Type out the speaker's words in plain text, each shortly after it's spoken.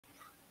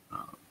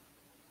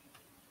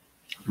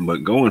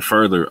But going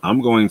further,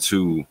 I'm going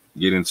to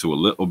get into a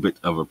little bit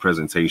of a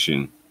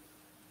presentation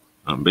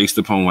based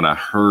upon what I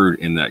heard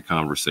in that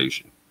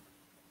conversation.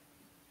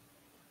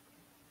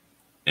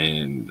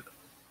 And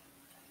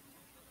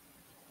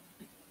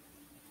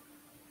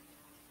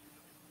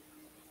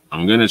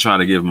I'm going to try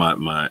to give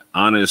my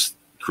honest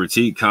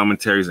critique,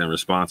 commentaries, and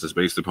responses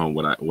based upon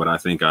what I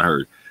think I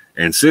heard.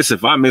 And sis,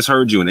 if I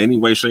misheard you in any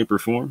way, shape, or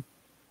form,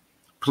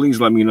 please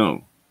let me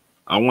know.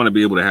 I want to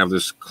be able to have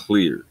this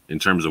clear in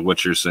terms of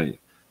what you're saying,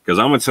 because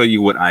I'm going to tell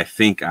you what I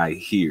think I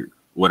hear,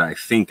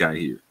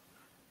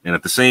 And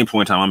at the same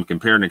point in time, I'm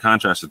comparing and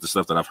contrasting the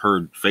stuff that I've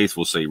heard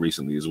Faithful say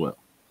recently as well.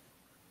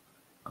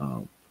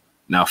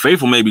 Now,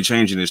 Faithful may be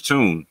changing his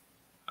tune.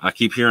 I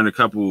keep hearing a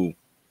couple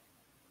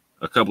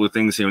of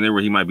things here and there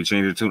where he might be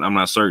changing the tune. I'm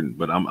not certain,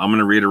 but I'm going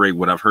to reiterate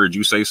what I've heard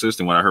you say, sis,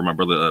 and what I heard my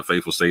brother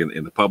Faithful say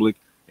in the public,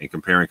 and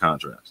compare and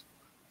contrast.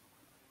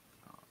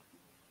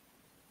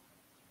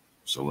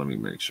 So let me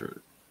make sure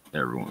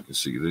everyone can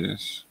see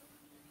this.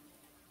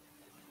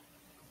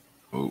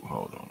 Oh,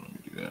 hold on. Let me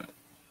do that.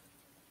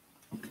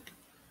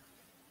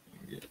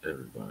 Get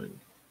everybody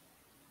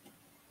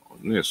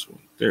on this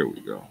one. There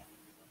we go.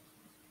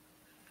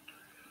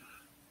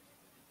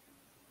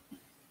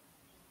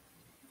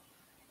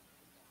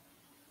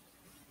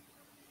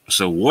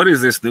 So what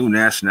is this new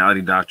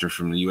nationality doctrine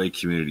from the UA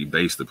community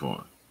based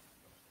upon?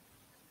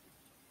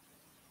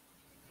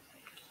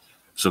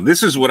 So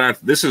this is what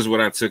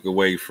I took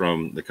away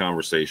from the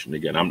conversation.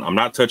 Again, I'm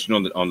not touching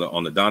on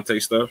the Dante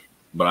stuff,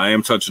 but I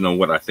am touching on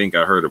what I think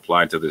I heard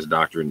applied to this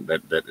doctrine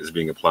that is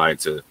being applied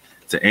to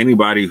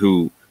anybody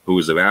who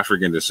is of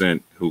African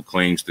descent who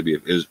claims to be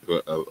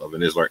of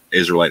an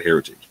Israelite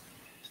heritage.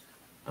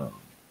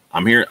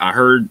 I'm here. I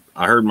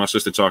heard my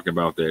sister talk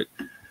about that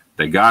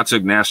God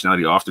took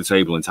nationality off the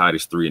table in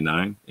Titus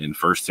 3:9 and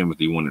 1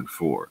 Timothy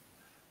 1:4.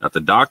 That the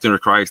doctrine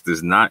of Christ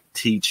does not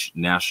teach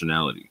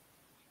nationality.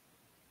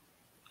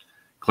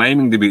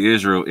 Claiming to be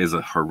Israel is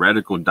a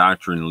heretical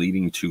doctrine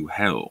leading to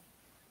hell.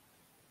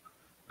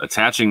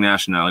 Attaching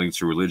nationality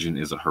to religion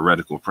is a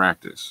heretical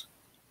practice.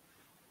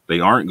 They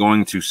aren't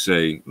going to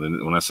say,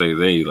 when I say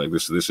they, like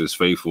this is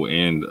Faithful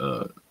and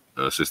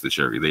Sister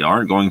Cherry, they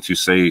aren't going to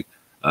say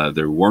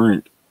there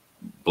weren't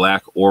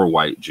black or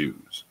white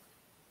Jews.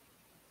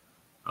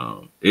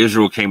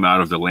 Israel came out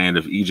of the land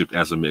of Egypt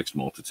as a mixed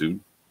multitude.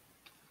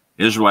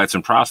 Israelites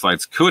and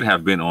proselytes could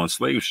have been on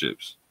slave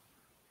ships.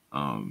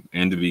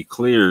 And to be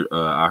clear,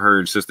 I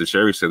heard Sister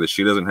Cherry say that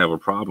she doesn't have a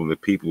problem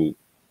if people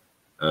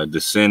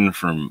descend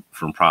from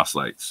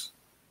proselytes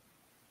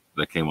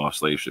that came off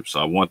slave ships.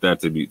 So I want that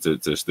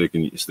to stick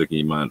in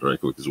your mind right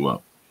quick as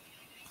well.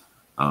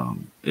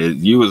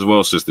 You as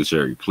well, Sister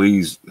Cherry,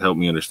 please help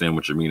me understand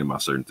what you're meaning by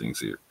certain things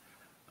here.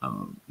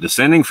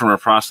 Descending from a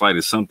proselyte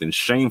is something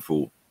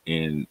shameful,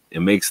 and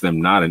it makes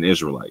them not an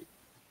Israelite.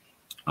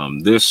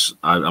 This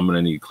I'm going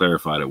to need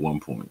clarified at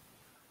one point.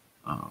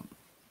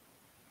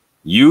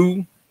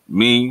 You,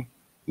 me,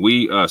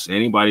 we, us,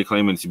 anybody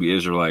claiming to be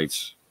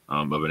Israelites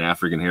of an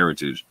African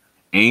heritage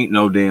ain't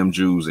no damn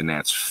Jews, and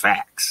that's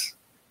facts.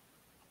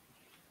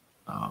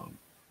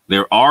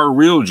 There are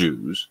real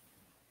Jews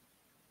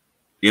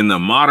in the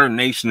modern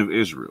nation of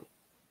Israel.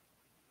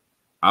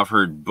 I've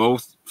heard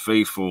both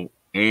Faithful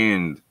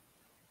and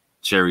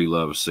Cherry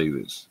Love say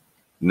this.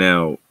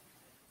 Now,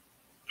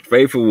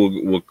 Faithful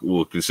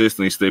will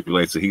consistently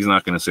stipulate that he's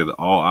not going to say that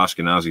all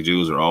Ashkenazi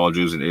Jews are all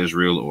Jews in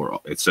Israel or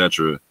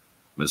etc.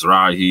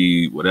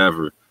 Mizrahi,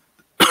 whatever.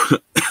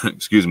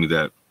 Excuse me.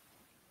 That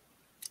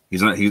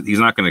he's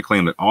not going to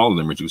claim that all of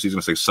them are Jews. He's going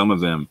to say some of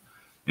them,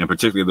 and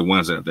particularly the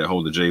ones that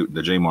hold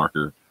the J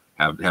marker,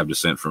 have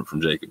descent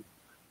from Jacob.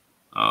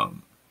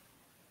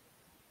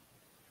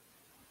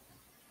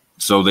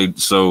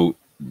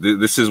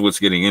 This is what's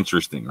getting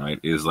interesting, right?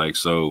 Is like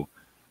so.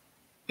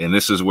 And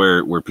this is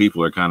where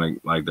people are kind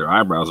of like their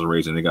eyebrows are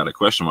raised and they got a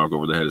question mark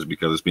over their head, is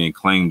because it's being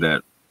claimed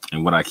that,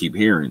 and what I keep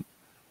hearing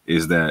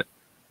is that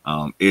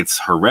it's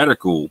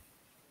heretical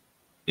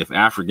if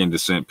African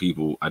descent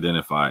people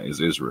identify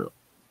as Israel.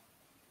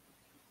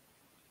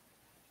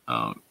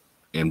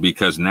 And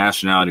because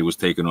nationality was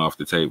taken off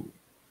the table.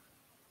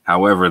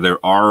 However,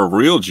 there are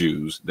real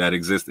Jews that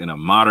exist in a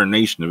modern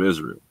nation of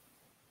Israel.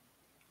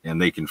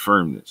 And they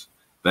confirm this.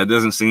 That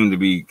doesn't seem to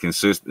be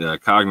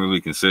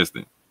cognitively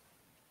consistent.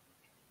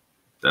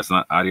 That's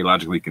not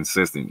ideologically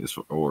consistent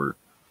or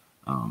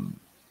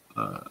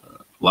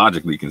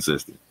logically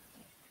consistent.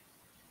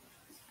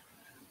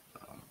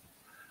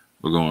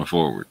 We're going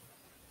forward.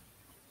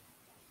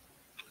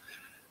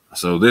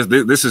 So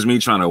this is me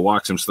trying to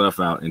walk some stuff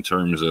out in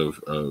terms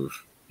of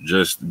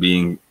just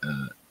being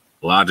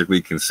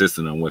logically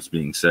consistent on what's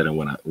being said and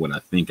what I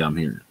think I'm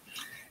hearing.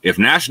 If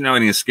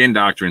nationality and skin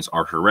doctrines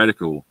are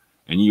heretical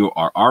and you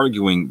are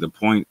arguing the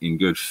point in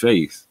good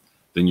faith,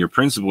 then your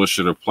principles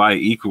should apply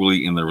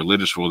equally in the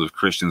religious world of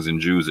Christians and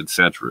Jews,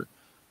 etc.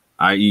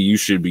 I.e., you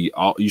should be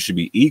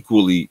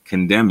equally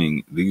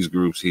condemning these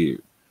groups here: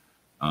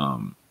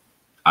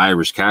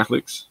 Irish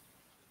Catholics,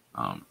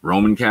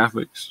 Roman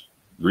Catholics,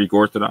 Greek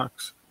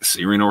Orthodox,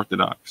 Syrian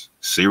Orthodox,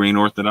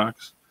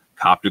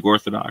 Coptic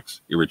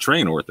Orthodox,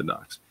 Eritrean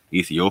Orthodox,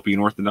 Ethiopian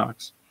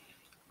Orthodox,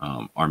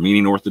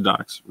 Armenian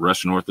Orthodox,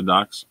 Russian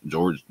Orthodox,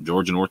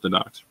 Georgian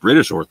Orthodox,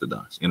 British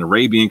Orthodox, and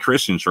Arabian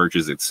Christian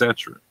churches,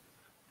 etc.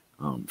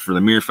 For the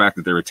mere fact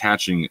that they're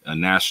attaching a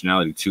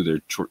nationality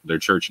to their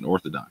church and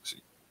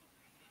orthodoxy.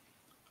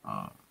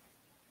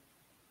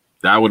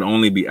 That would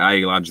only be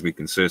ideologically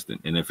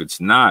consistent. And if it's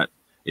not,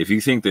 if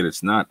you think that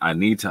it's not, I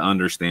need to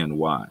understand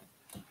why.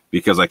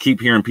 Because I keep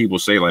hearing people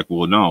say like,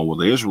 well, no, well,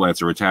 the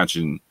Israelites are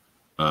attaching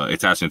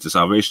to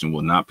salvation.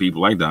 Well, not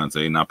people like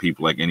Dante, not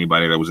people like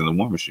anybody that was in the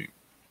war machine.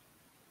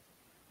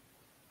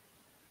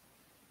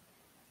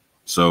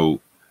 So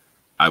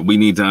we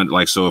need to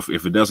like, so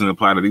if it doesn't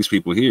apply to these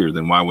people here,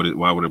 then why would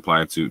it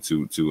apply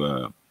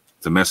to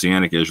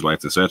Messianic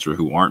Israelites, etc.,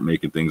 who aren't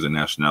making things a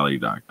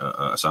nationality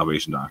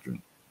salvation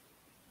doctrine,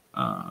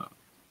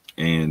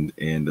 and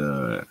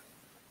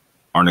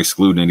aren't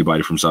excluding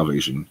anybody from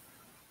salvation,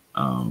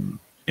 and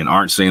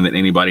aren't saying that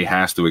anybody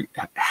has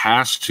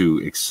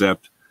to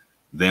accept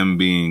them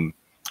being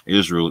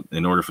Israel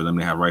in order for them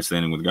to have right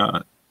standing with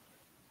God.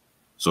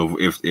 So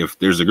if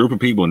there's a group of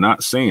people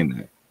not saying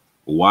that,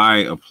 why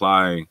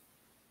apply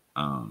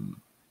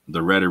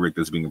the rhetoric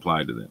that's being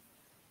applied to them?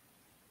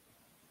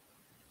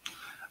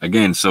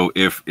 Again, so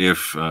if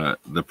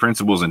the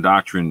principles and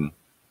doctrine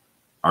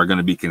are going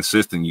to be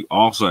consistent, you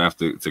also have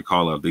to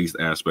call out these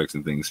aspects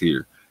and things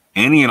here.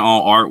 Any and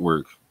all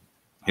artwork,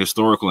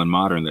 historical and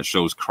modern, that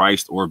shows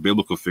Christ or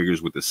biblical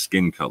figures with a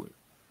skin color,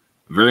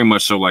 very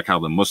much so like how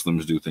the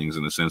Muslims do things,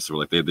 in the sense of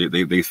like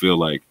they feel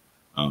like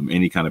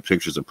any kind of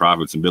pictures of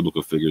prophets and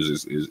biblical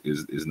figures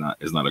is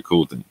not a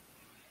cool thing.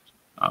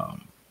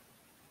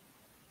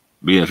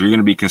 But yeah, if you're going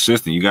to be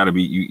consistent, you got to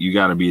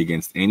be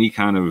against any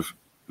kind of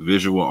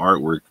visual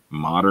artwork,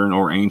 modern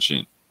or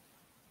ancient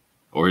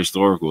or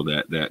historical,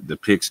 that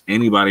depicts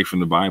anybody from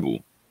the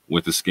Bible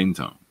with a skin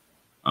tone.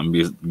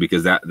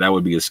 Because that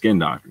would be a skin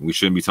doctrine. We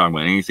shouldn't be talking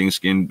about anything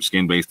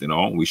skin based at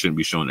all. We shouldn't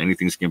be showing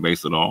anything skin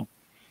based at all.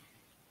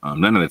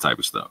 None of that type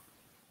of stuff.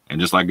 And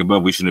just like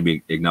above, we shouldn't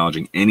be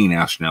acknowledging any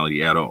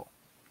nationality at all.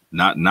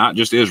 Not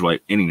just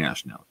Israelite, any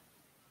nationality.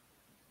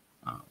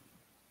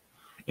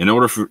 In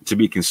order to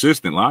be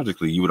consistent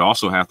logically, you would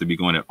also have to be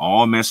going at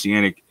all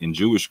Messianic and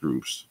Jewish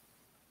groups,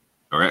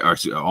 or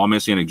all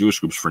Messianic Jewish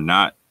groups, for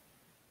not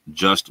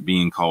just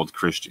being called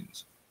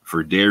Christians,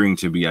 for daring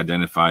to be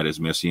identified as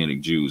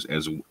Messianic Jews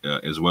as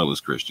well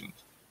as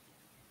Christians.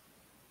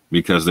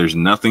 Because there's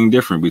nothing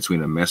different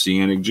between a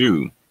Messianic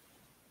Jew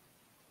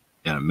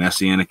and a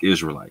Messianic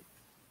Israelite.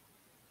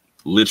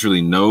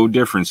 Literally no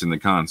difference in the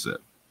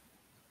concept.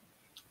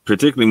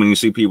 Particularly when you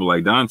see people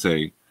like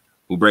Dante,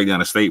 who break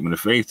down a statement of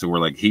faith to where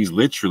like he's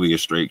literally a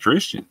straight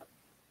Christian.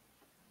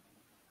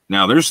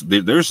 Now there's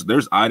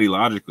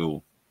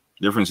ideological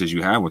differences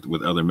you have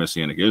with other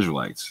Messianic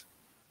Israelites,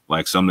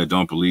 like some that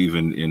don't believe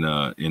in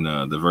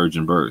the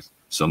virgin birth,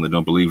 some that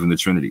don't believe in the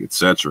Trinity,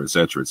 etc.,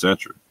 etc.,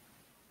 etc.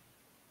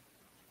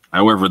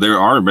 However, there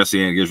are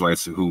Messianic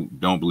Israelites who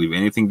don't believe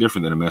anything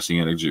different than a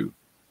Messianic Jew,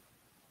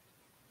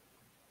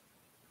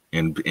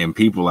 and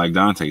people like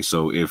Dante.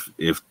 So if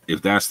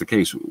that's the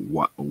case,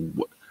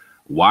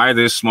 why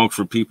this smoke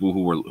for people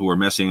who are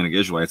Messianic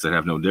Israelites that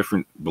have no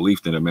different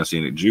belief than a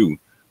Messianic Jew,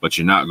 but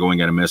you're not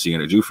going at a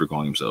Messianic Jew for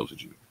calling themselves a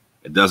Jew?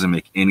 It doesn't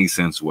make any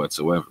sense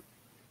whatsoever.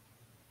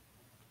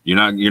 You're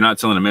not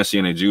telling a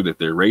Messianic Jew that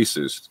they're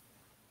racist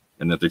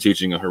and that they're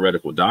teaching a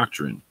heretical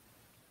doctrine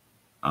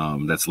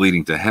that's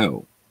leading to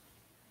hell.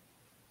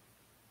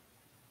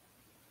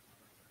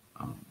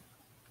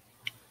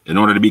 In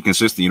order to be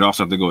consistent, you'd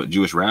also have to go at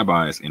Jewish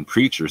rabbis and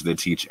preachers that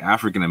teach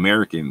African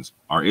Americans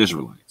are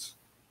Israelites.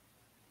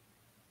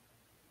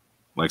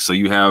 Like, so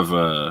you have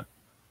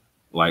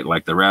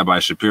like the Rabbi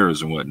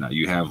Shapiras and whatnot.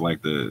 You have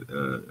like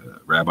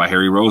the Rabbi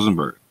Harry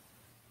Rosenberg,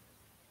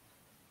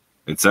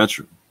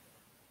 etc.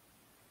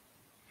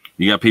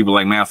 You got people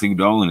like Matthew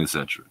Dolan,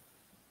 etc.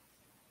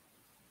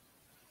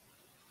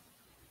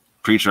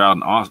 Preacher out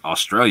in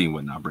Australia and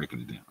whatnot,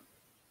 breaking it down.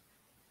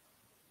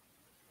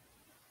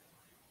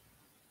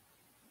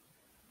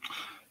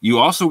 You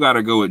also got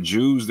to go at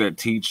Jews that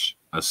teach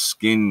a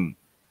skin.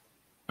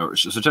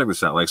 So check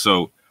this out.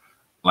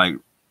 Like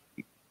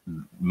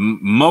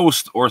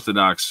most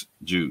Orthodox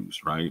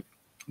Jews, right,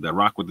 that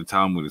rock with the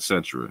Talmud,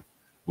 etc.,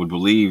 would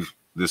believe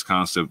this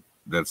concept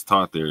that's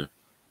taught there,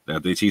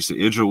 that they teach that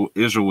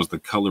Israel was the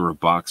color of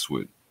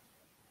boxwood.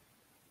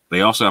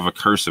 They also have a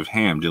curse of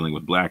Ham dealing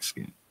with black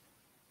skin,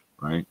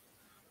 right?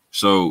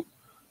 So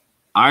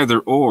either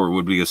or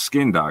would be a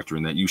skin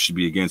doctrine that you should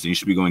be against, and you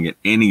should be going at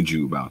any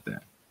Jew about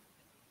that.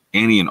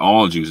 Any and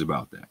all Jews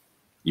about that.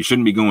 You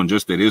shouldn't be going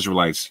just at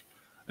Israelites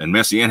and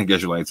Messianic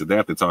Israelites at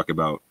that to talk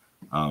about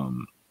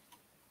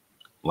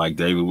like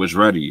David was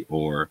ready,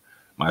 or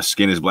my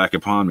skin is black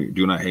upon me,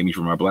 do not hate me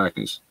for my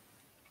blackness,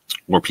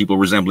 or people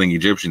resembling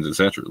Egyptians,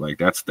 etc. Like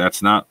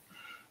that's not.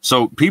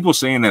 So people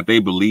saying that they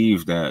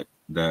believe that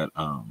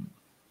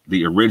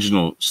the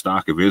original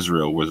stock of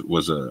Israel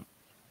was a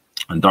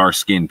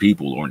dark-skinned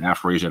people or an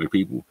Afro-Asiatic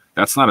people,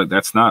 That's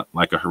not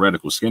like a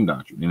heretical skin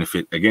doctrine. And if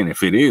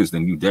it is,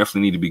 then you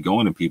definitely need to be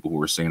going to people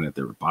who are saying that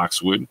they're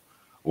boxwood,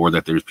 or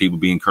that there's people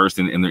being cursed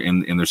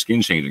in their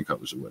skin changing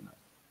colors or whatnot.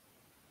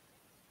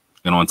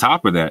 And on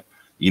top of that,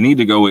 you need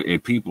to go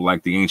at people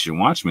like the Ancient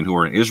Watchmen, who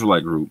are an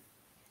Israelite group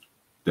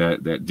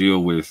that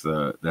deal with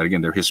that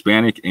again. They're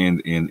Hispanic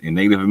and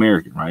Native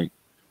American, right?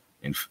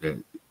 And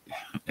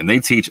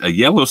they teach a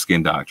yellow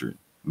skin doctrine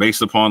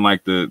based upon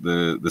like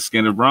the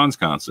skin of bronze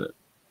concept,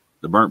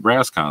 the burnt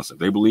brass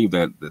concept. They believe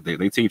that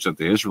they teach that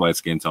the Israelite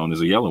skin tone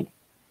is a yellow one.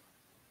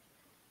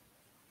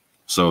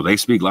 So they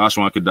speak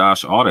Lashon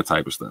Kadash, all that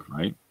type of stuff,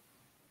 right?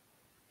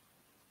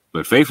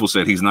 But Faithful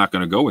said he's not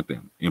going to go with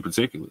them in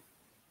particular.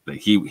 That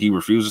he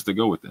refuses to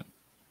go with them.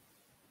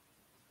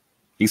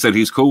 He said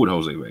he's cool with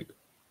Jose Vega.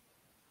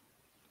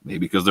 Maybe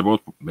because they're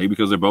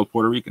both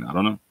Puerto Rican. I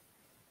don't know.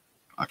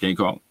 I can't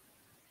call it.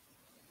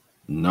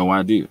 No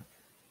idea.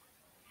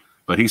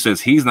 But he says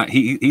he's not.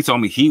 He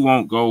told me he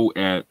won't go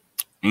at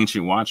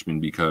Ancient Watchmen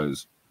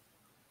because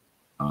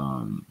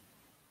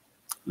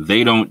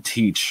they don't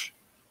teach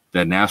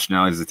that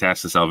nationality is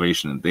attached to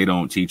salvation, and they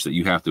don't teach that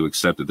you have to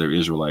accept that they're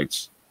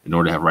Israelites in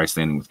order to have right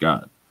standing with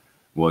God.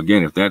 Well,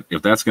 again,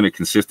 if that's going to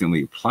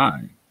consistently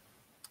apply,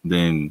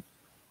 then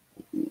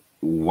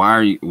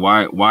why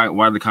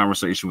the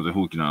conversation with the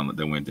Hukinon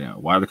that went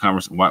down?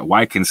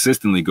 Why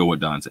consistently go with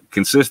Dante?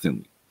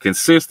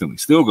 Consistently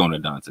still going to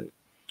Dante.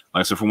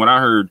 Like, so from what I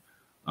heard,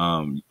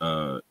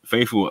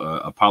 Faithful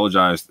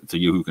apologized to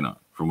Yehukanan,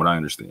 from what I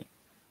understand,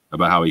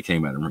 about how he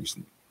came at him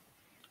recently.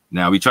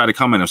 Now, we tried to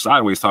come at him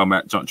sideways,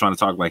 trying to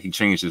talk like he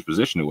changed his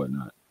position or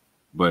whatnot.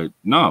 But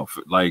no,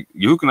 like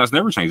Yehukanan's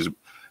never changed his.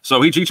 So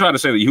he tried to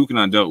say that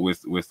Yehukanan dealt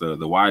with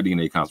the Y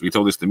DNA concept. He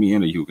told this to me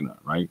and to Yehukanan,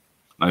 right?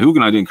 Now,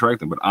 Yehukanan didn't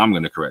correct him, but I'm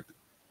going to correct it.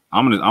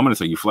 I'm gonna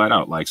tell you flat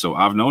out. Like, so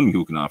I've known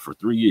Yehukanan for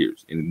 3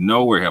 years, and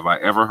nowhere have I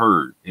ever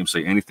heard him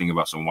say anything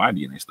about some Y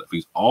DNA stuff.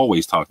 He's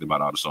always talked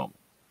about autosomal.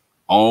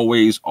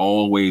 Always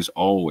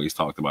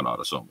talked about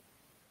autosomal.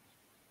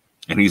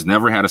 And he's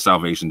never had a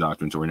salvation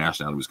doctrine to where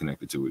nationality was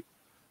connected to it.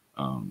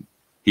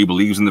 He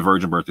believes in the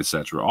virgin birth,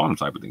 etc., all them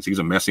type of things. He's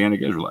a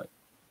Messianic Israelite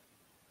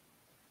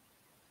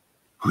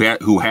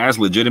who has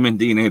legitimate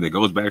DNA that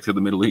goes back to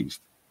the Middle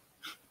East.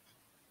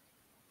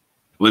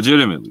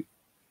 Legitimately.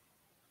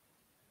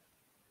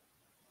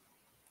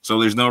 So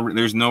there's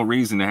no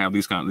reason to have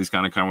these kind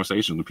of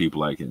conversations with people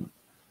like him.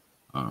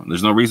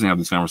 There's no reason to have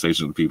these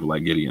conversations with people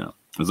like Gideon.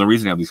 There's no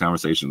reason to have these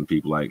conversations with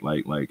people like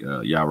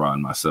Yara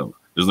and myself.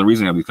 There's no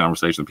reason to have these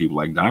conversations with people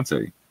like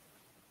Dante.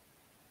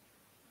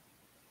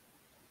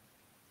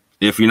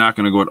 If you're not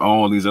going to go at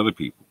all these other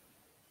people.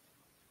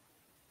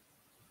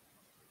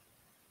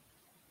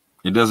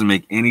 It doesn't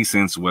make any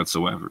sense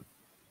whatsoever.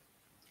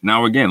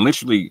 Now, again,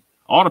 literally,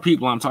 all the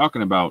people I'm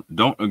talking about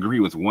don't agree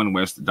with One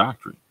West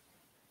doctrine.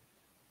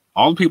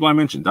 All the people I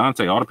mentioned,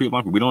 Dante, all the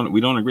people we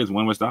don't agree with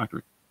One West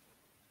doctrine.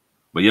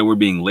 But yet we're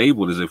being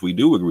labeled as if we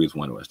do agree with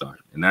One West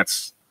doctrine. And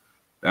that's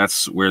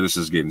where this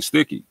is getting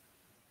sticky.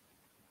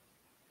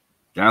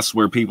 That's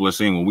where people are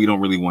saying, well, we don't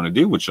really want to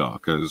deal with y'all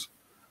because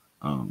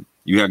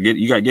you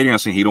got Gideon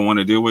saying he don't want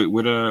to deal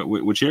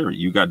with Cherry.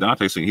 You got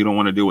Dante saying he don't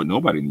want to deal with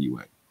nobody in the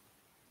UA.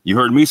 You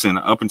heard me saying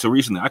up until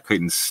recently I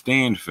couldn't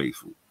stand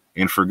Faithful,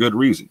 and for good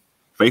reason.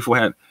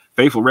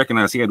 Faithful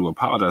recognized he had to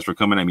apologize for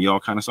coming at me all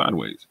kind of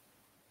sideways.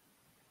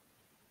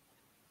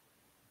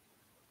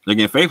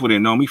 Again, Faithful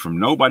didn't know me from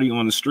nobody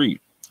on the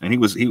street, and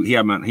he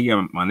had my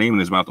name in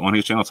his mouth on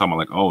his channel talking about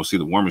like, oh, see,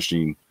 the War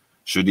Machine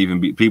shouldn't even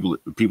be people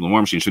in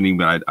War Machine shouldn't even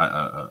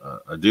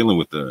be dealing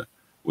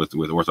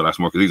with Orthodox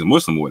more because he's a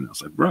Muslim or whatnot. I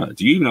was like, bro,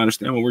 do you even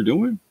understand what we're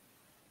doing?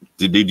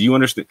 Did you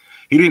understand?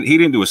 He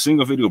didn't do a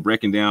single video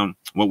breaking down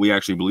what we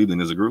actually believed in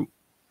as a group.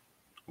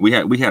 We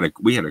had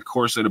a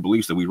core set of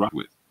beliefs that we rock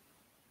with,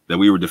 that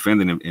we were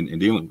defending and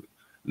dealing with.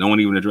 No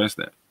one even addressed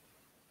that.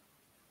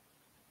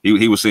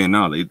 He was saying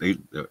no,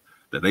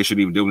 that they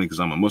shouldn't even deal with me because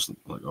I'm a Muslim.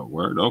 I'm like, oh,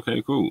 word,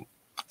 okay, cool.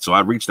 So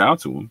I reached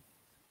out to him,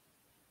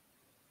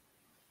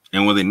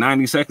 and within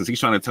 90 seconds, he's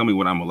trying to tell me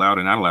what I'm allowed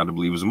and not allowed to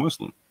believe as a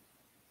Muslim.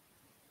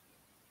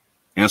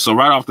 And so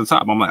right off the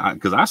top, I'm like,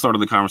 because I started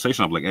the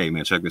conversation, I'm like, hey,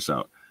 man, check this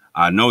out.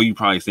 I know you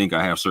probably think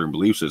I have certain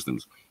belief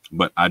systems,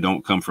 but I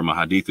don't come from a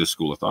Hadithist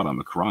school of thought. I'm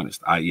a Quranist,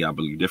 i.e. I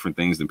believe different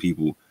things than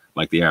people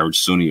like the average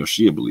Sunni or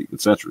Shia believe,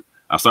 etc.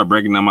 I start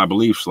breaking down my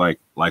beliefs, like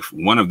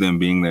one of them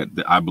being that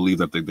I believe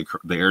that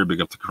the Arabic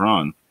of the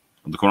Quran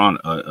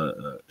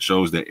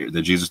shows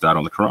that Jesus died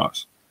on the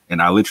cross.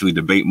 And I literally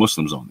debate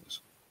Muslims on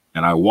this.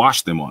 And I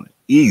wash them on it.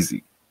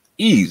 Easy.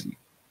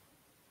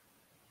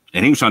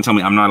 And he was trying to tell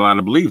me I'm not allowed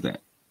to believe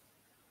that.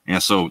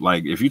 And so,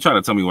 like, if you try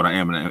to tell me what I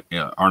am and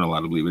aren't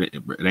allowed to believe it,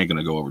 it ain't going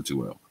to go over too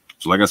well.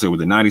 So, like I said,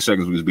 within 90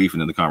 seconds, we was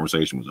beefing and the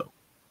conversation was over.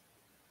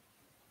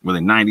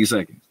 Within 90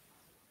 seconds.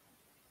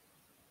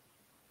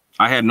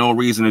 I had no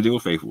reason to deal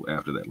with Faithful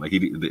after that. Like,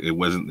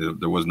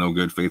 there was no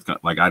good faith.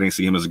 Like, I didn't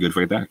see him as a good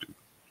faith actor.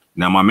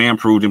 Now, my man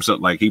proved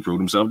himself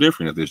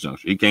different at this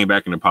juncture. He came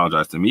back and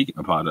apologized to me,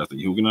 apologized to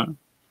Huguenot.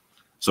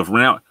 So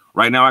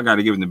right now, I got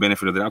to give him the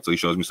benefit of the doubt until he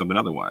shows me something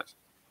otherwise.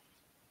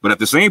 But at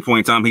the same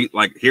point in time, he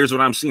like, here's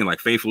what I'm seeing. Like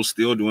Faithful's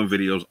still doing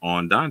videos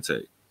on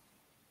Dante,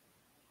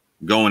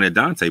 going at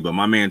Dante. But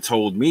my man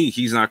told me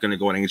he's not going to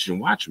go at Ancient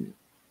and watch me.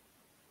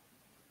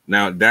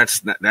 Now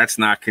that's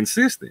not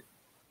consistent.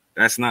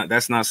 That's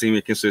not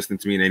seeming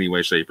consistent to me in any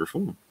way, shape, or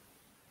form.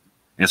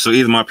 And so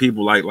either my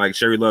people like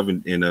Sherry Love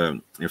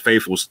and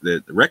Faithful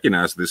that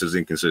recognize this is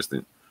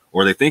inconsistent,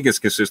 or they think it's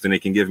consistent, they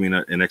can give me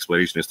an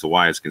explanation as to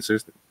why it's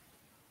consistent.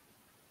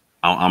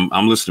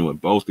 I'm listening with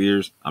both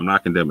ears. I'm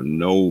not condemning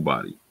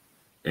nobody.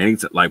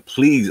 Like,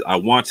 please, I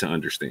want to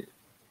understand.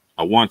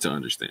 I want to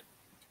understand.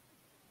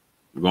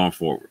 We're going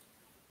forward.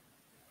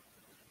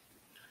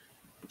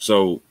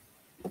 So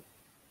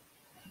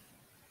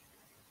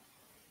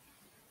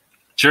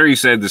Cherry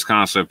said this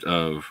concept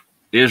of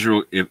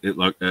Israel,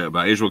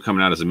 about Israel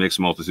coming out as a mixed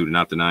multitude and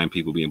not denying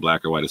people being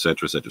black or white,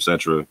 etc., etc.,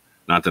 etc.,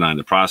 not denying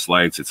the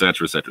proselytes,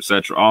 etc., etc.,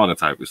 etc., all that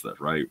type of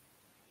stuff, right?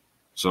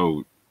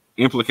 So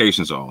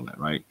implications of all that,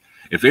 right?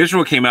 If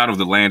Israel came out of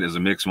the land as a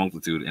mixed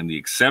multitude and the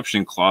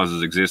exception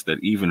clauses exist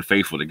that even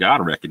faithful to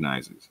God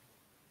recognizes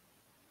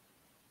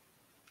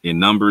in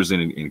Numbers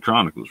and in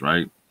Chronicles,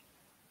 right?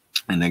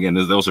 And again,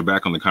 those are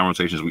back on the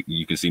conversations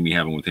you can see me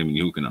having with him and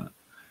Yukonon,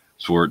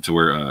 to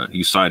where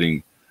he's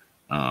citing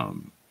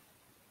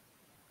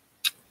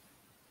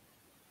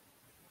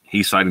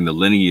the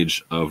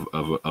lineage of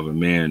a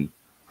man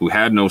who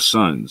had no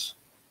sons,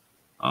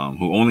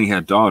 who only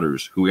had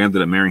daughters, who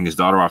ended up marrying his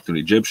daughter off to an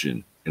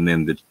Egyptian, and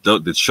then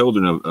the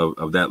children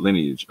of that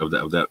lineage, of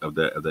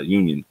that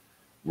union,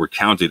 were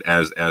counted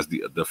as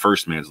the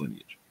first man's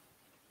lineage.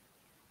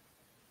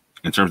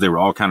 In terms, they were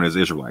all counted as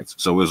Israelites.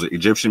 So it was an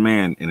Egyptian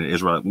man and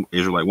an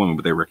Israelite woman,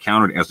 but they were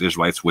counted as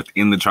Israelites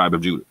within the tribe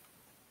of Judah.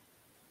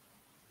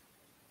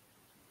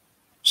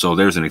 So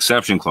there's an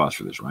exception clause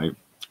for this, right?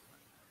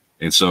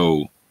 And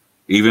so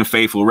even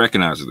Faithful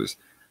recognizes this.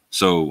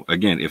 So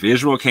again, if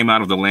Israel came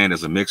out of the land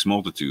as a mixed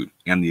multitude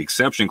and the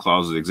exception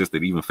clauses exist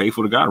that even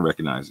Faithful to God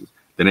recognizes,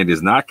 then it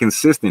is not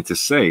consistent to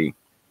say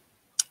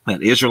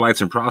that Israelites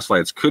and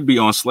proselytes could be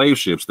on slave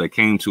ships that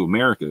came to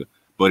America,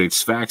 but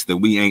it's facts that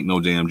we ain't no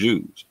damn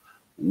Jews.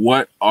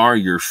 What are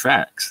your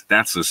facts?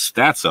 That's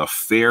a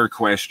fair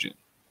question.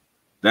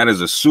 That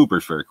is a super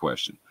fair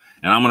question.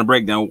 And I'm going to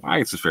break down why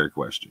it's a fair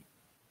question.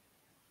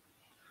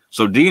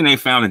 So DNA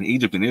found in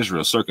Egypt and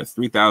Israel circa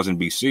 3000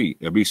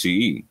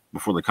 BCE,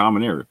 before the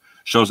Common Era,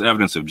 shows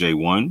evidence of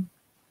J1,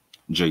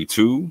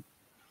 J2,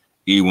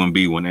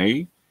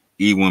 E1B1A,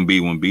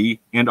 E1B1B,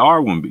 and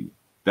R1B.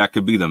 That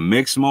could be the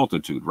mixed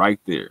multitude right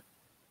there.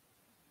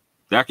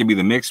 That could be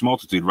the mixed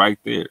multitude right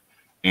there.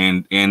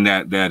 And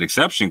that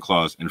exception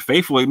clause, and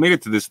Faithful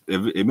admitted this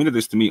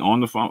to me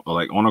on the phone,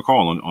 like on a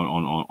call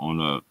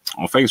on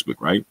Facebook,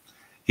 right?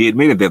 He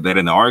admitted that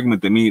in the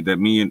argument that me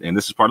and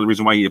this is part of the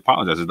reason why he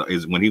apologized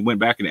is when he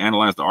went back and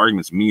analyzed the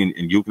arguments me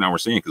and Yuke and I were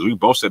saying, because we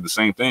both said the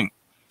same thing,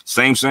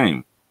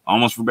 same,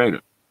 almost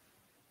verbatim.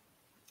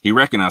 He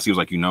recognized, he was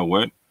like, you know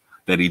what,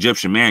 that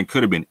Egyptian man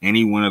could have been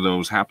any one of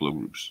those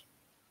haplogroups.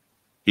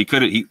 He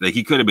could have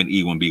been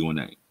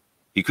E1B1A,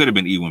 he could have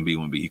been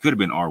E1B1B, he could have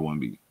been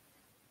R1B.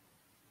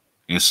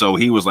 And so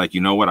he was like, you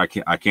know what, I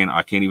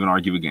can't even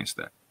argue against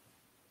that.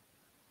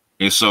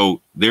 And so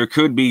there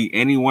could be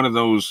any one of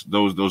those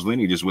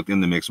lineages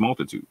within the mixed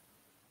multitude.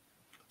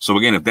 So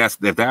again, if that's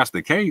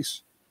the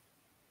case,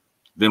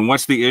 then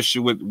what's the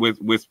issue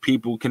with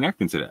people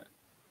connecting to that?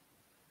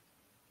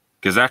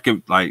 Because that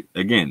could, like,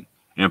 again,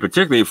 and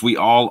particularly if we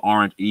all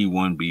aren't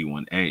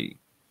E1B1A,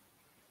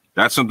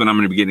 that's something I'm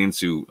going to be getting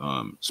into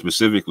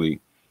specifically,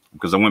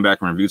 because I went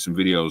back and reviewed some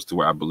videos to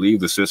where I believe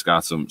the sis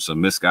got some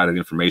misguided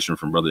information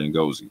from Brother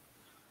Ngozi.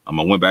 I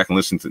went back and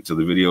listened to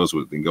the videos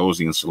with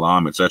Ngozi and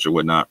Salam, etc.,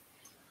 whatnot.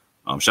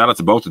 Shout out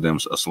to both of them,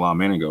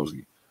 Salam and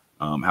Ngozi.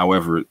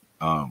 However,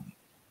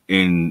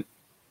 in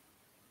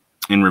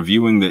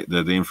reviewing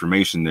the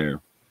information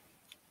there,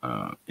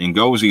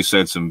 Ngozi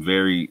said some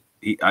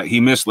he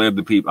misled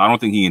the people. I don't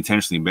think he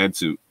intentionally meant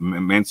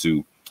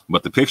to,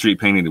 but the picture he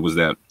painted was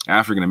that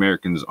African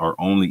Americans are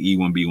only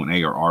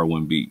E1B1A or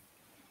R1B.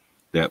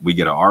 That we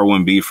get an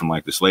R1B from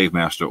like the slave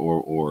master,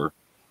 or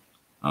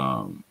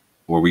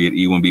we get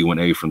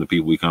E1B1A from the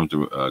people we come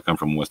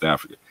from West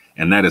Africa,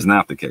 and that is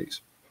not the case.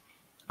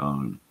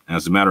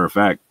 As a matter of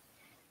fact,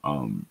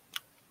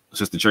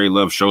 Sister Cherry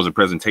Love shows a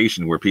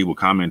presentation where people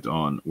comment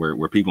on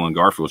where people on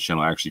Garfield's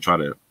channel actually try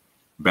to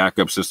back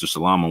up Sister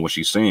Salam on what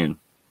she's saying,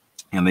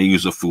 and they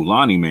use a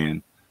Fulani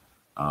man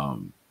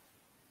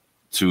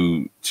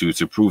to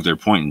prove their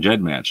point in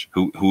GEDmatch,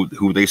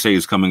 who they say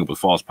is coming up with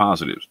false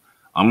positives.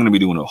 I'm going to be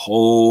doing a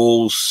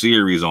whole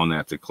series on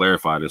that to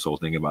clarify this whole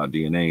thing about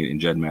DNA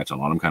and GEDmatch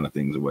and all them kind of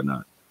things and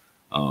whatnot.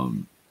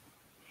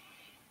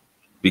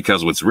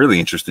 Because what's really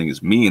interesting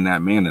is me and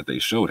that man that they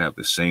showed have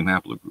the same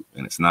haplogroup,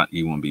 and it's not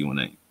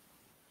E1B1A.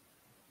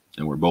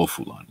 And we're both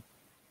Fulani.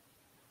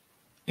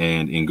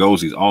 And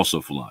Ngozi's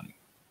also Fulani.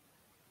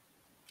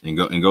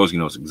 Ngozi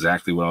knows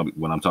exactly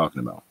what I'm talking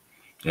about.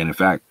 And in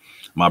fact,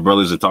 my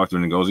brothers have talked to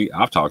Ngozi.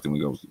 I've talked to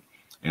Ngozi.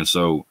 And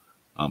so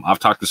I've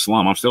talked to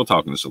Salam. I'm still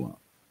talking to Salam.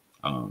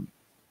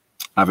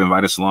 I've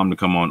invited Salam to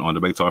come on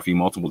Debate Talk for You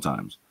multiple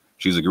times.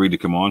 She's agreed to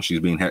come on. She's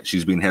being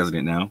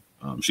hesitant now.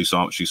 She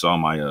saw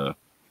my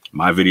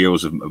my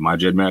videos of my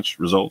Jed match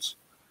results.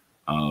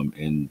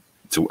 And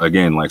to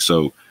again, like,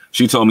 so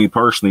she told me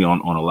personally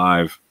on a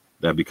live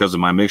that because of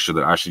my mixture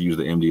that I should use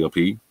the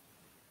MDLP.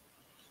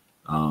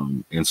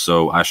 And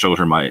so I showed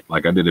her I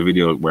did a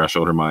video where I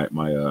showed her my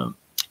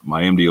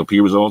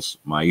MDLP results,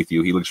 my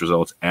Ethio Helix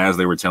results, as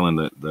they were telling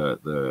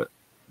the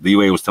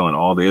UA was telling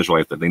all the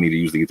Israelites that they need to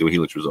use the Ethio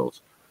Helix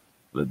results,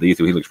 the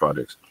Ethio Helix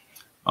projects.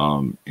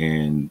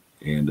 And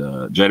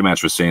Jed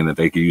Match was saying that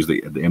they could use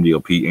the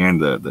MDLP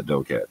and the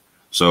DoCat.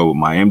 So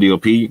my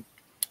MDLP,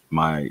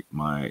 my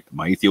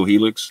Ethio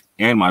Helix,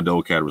 and my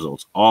DoCat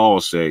results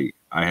all say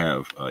I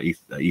have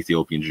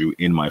Ethiopian Jew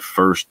in my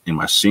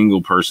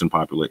single population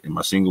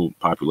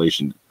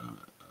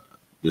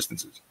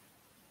distances.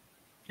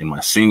 In my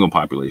single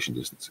population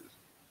distances.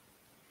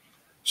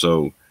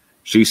 So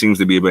she seems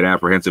to be a bit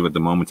apprehensive at the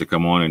moment to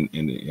come on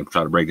and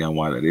try to break down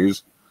why that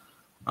is.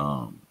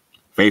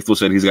 Faithful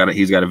said he's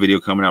got a video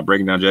coming out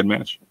breaking down Jed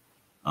Match.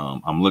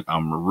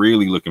 I'm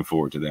really looking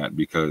forward to that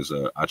because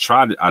I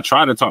tried to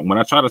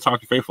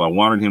talk to Faithful. I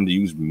wanted him to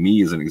use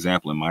me as an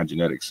example in my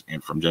genetics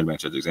and from Jed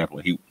Match as an example.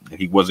 And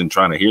he wasn't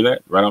trying to hear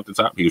that right off the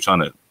top. He was trying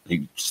to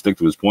stick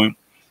to his point.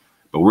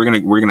 But we're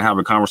gonna have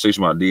a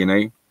conversation about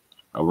DNA.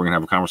 We're gonna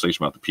have a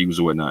conversation about the pews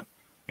and whatnot.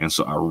 And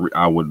so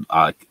I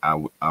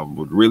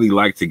would really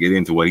like to get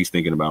into what he's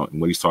thinking about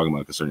and what he's talking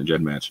about concerning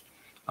Jed Match,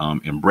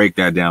 and break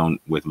that down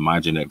with my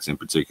genetics in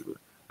particular.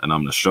 And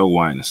I'm gonna show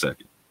why in a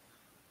second.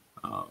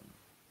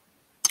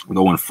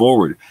 Going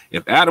forward,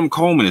 if Adam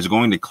Coleman is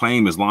going to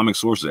claim Islamic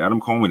sources, Adam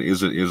Coleman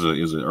is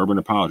an urban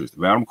apologist.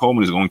 If Adam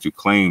Coleman is going to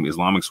claim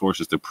Islamic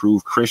sources to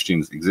prove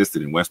Christians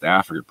existed in West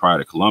Africa prior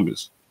to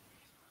Columbus,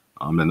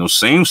 then those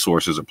same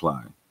sources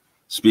apply.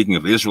 Speaking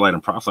of Israelite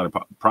and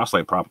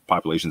proselyte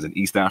populations in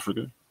East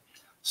Africa,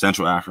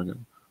 Central Africa,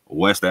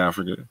 West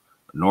Africa,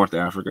 North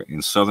Africa,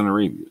 and Southern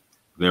Arabia,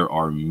 there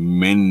are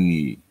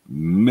many,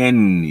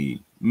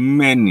 many,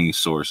 many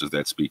sources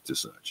that speak to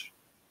such.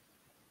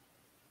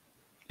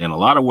 And a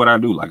lot of what I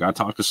do, like I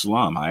talked to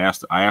Salam, I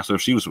asked her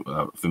if she was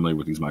familiar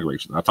with these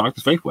migrations. I talked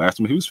to Faithful, asked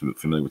him if he was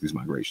familiar with these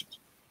migrations.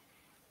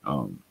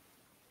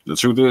 The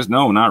truth is,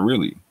 no, not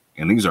really.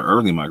 And these are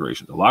early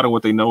migrations. A lot of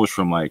what they know is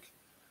from like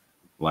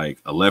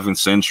 11th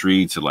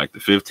century to like the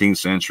 15th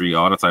century,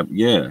 all the type.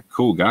 Yeah,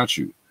 cool, got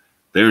you.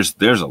 There's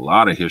a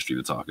lot of history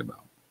to talk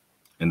about,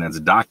 and that's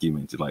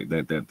documented. Like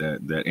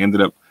that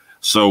ended up.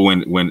 So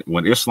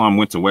when Islam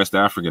went to West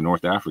Africa,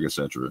 North Africa,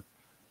 etc.,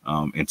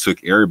 and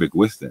took Arabic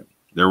with them,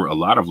 there were a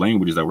lot of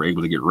languages that were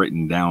able to get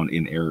written down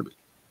in Arabic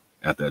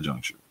at that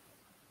juncture.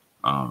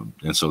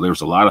 And so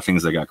there's a lot of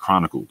things that got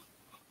chronicled.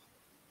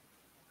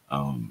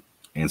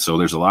 And so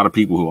there's a lot of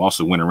people who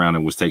also went around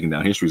and was taking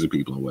down histories of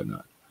people and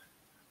whatnot.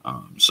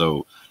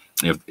 So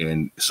if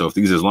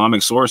these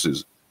Islamic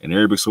sources and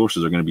Arabic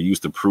sources are going to be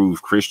used to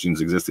prove Christians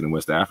existed in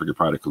West Africa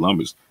prior to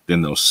Columbus,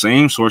 then those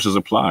same sources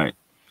apply.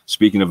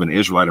 Speaking of an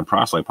Israelite and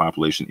proselyte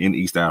population in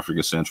East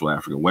Africa, Central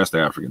Africa, West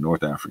Africa,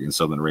 North Africa, and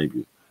Southern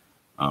Arabia,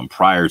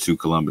 prior to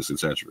Columbus,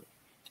 etc.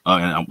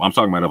 And I'm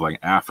talking about of like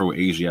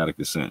Afro-Asiatic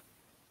descent.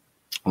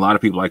 A lot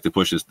of people like to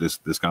push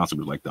this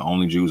concept of like the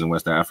only Jews in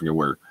West Africa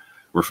were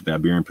from the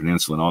Iberian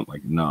Peninsula and all.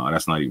 Like, no,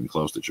 that's not even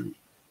close to truth.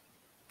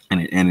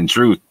 And in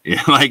truth,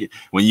 like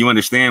when you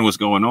understand what's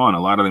going on,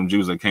 a lot of them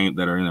Jews that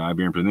are in the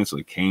Iberian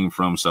Peninsula came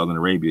from Southern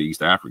Arabia,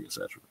 East Africa,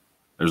 etc.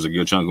 There's a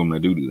good chunk of them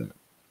that do that.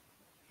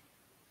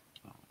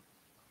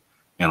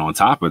 And on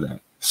top of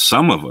that,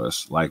 some of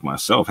us, like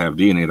myself, have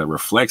DNA that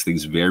reflects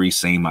these very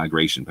same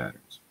migration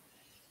patterns.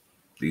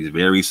 These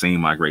very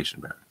same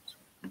migration patterns.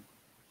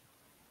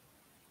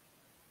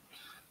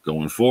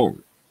 Going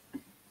forward.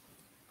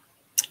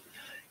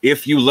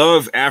 If you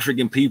love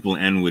African people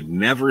and would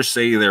never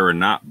say there are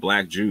not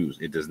black Jews,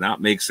 it does not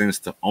make sense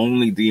to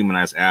only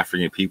demonize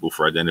African people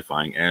for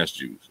identifying as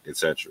Jews,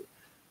 etc.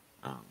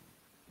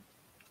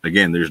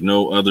 Again, there's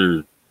no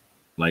other,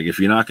 like, if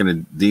you're not going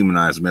to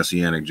demonize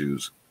Messianic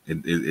Jews,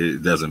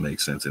 it doesn't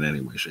make sense in any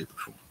way, shape, or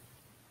form.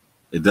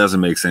 It doesn't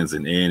make sense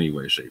in any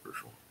way, shape, or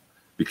form,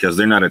 because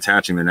they're not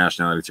attaching their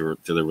nationality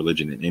to their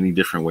religion in any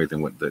different way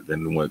than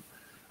what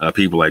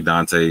people like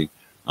Dante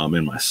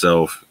and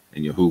myself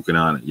and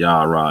Yehukanan and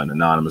Yara and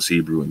Anonymous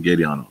Hebrew and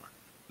Gideon are.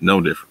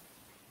 No different.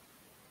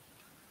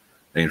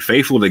 And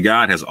Faithful to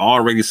God has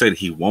already said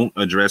he won't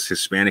address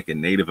Hispanic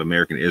and Native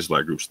American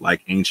Israelite groups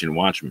like Ancient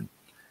Watchmen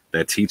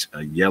that teach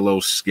a yellow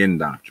skin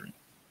doctrine.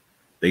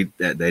 They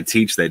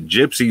teach that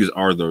gypsies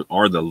are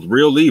the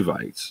real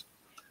Levites.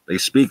 They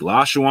speak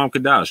Lashuam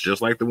Kadash,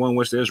 just like the one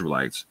West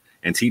Israelites,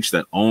 and teach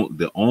that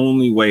the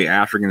only way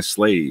African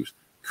slaves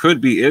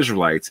could be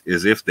Israelites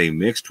is if they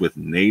mixed with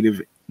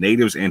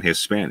natives and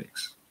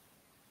Hispanics,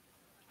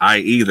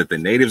 i.e. that the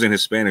natives and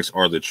Hispanics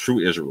are the true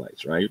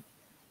Israelites, right?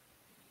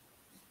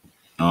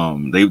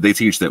 They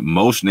teach that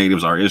most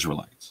natives are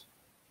Israelites,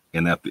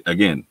 and that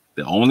again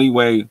the only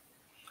way.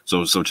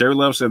 So Cherry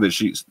Love said that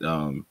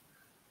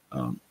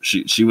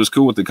she was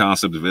cool with the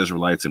concept of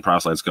Israelites and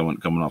proselytes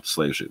coming off the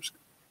slave ships,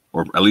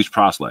 or at least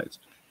proselytes.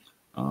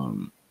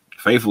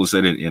 Faithful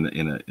said it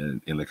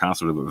in the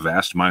concept of a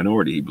vast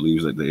minority. He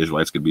believes that the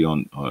Israelites could be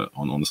on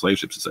the slave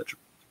ships, etc.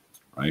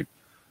 Right.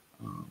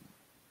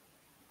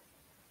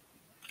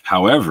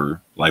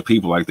 However, like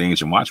people like the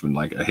Ancient Watchmen,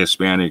 like a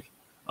Hispanic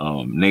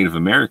Native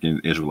American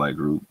Israelite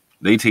group,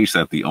 they teach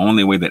that the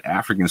only way that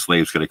African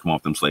slaves could have come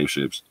off them slave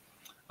ships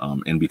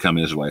and become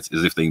Israelites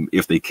is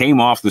if they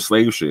came off the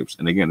slave ships.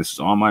 And again, this is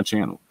on my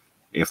channel.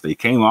 If they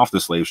came off the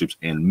slave ships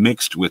and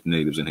mixed with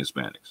natives and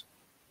Hispanics,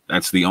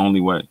 that's the only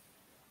way.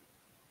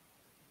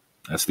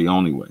 That's the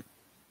only way.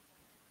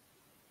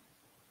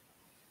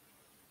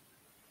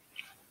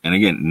 And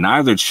again,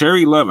 neither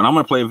Cherry Love, and I'm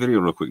going to play a video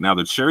real quick.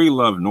 Neither Cherry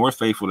Love nor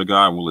Faithful to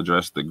God will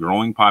address the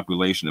growing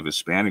population of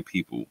Hispanic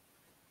people.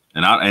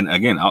 And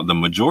again, the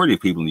majority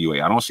of people in the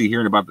UAE,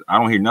 I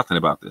don't hear nothing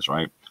about this,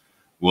 right?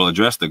 Will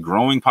address the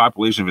growing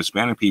population of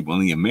Hispanic people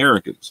in the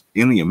Americas,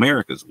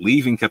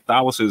 leaving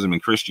Catholicism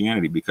and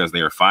Christianity because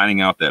they are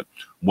finding out that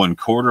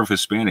 1/4 of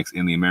Hispanics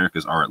in the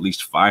Americas are at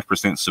least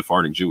 5%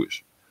 Sephardic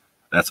Jewish.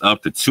 That's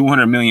up to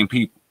 200 million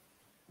people.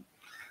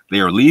 They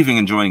are leaving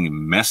and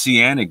joining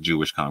Messianic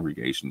Jewish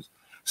congregations,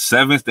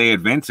 Seventh-day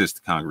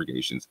Adventist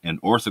congregations, and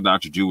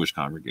Orthodox Jewish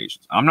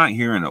congregations. I'm not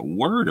hearing a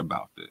word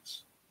about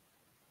this.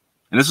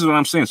 And this is what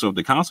I'm saying. So if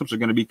the concepts are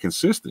going to be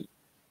consistent,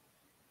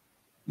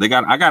 I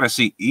got to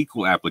see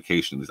equal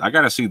application of this. I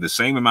got to see the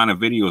same amount of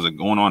videos that are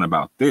going on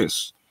about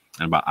this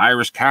and about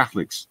Irish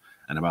Catholics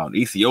and about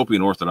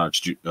Ethiopian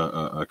Orthodox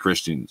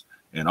Christians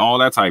and all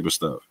that type of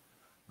stuff.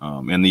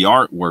 And the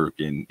artwork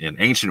and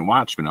Ancient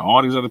Watchmen and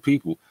all these other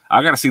people.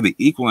 I got to see the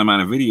equal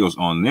amount of videos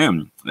on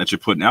them that you're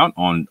putting out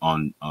on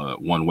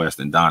One West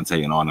and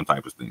Dante and all them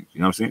type of things. You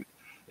know what I'm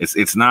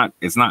saying?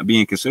 It's not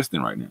being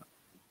consistent right now.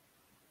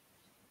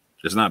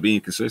 It's not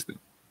being consistent.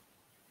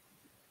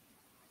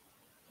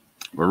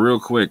 But real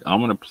quick, I'm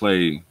going to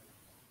play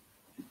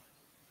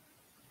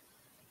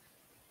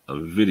a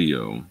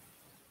video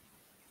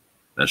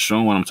that's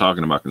showing what I'm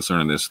talking about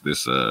concerning this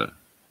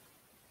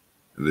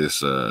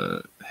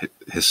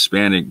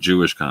Hispanic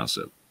Jewish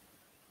concept.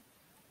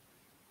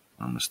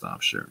 I'm going to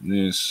stop sharing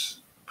this,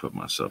 put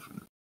myself in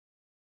it.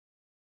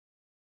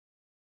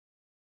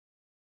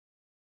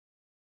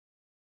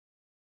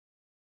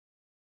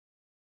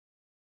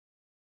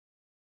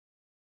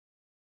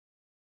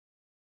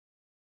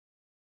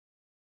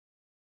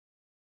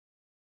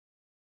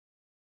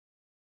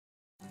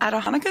 At a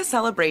Hanukkah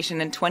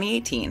celebration in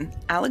 2018,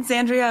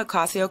 Alexandria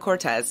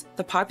Ocasio-Cortez,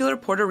 the popular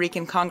Puerto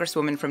Rican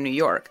congresswoman from New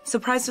York,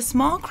 surprised a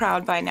small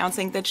crowd by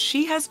announcing that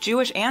she has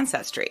Jewish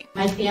ancestry.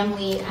 My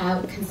family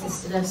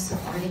consisted of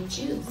Sephardic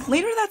Jews.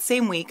 Later that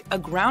same week, a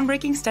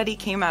groundbreaking study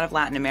came out of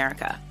Latin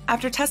America.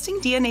 After testing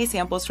DNA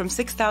samples from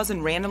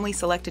 6,000 randomly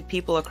selected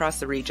people across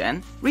the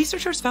region,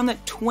 researchers found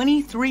that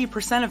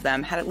 23% of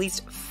them had at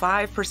least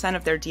 5%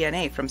 of their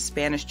DNA from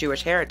Spanish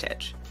Jewish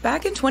heritage.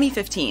 Back in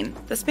 2015,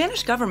 the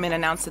Spanish government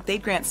announced that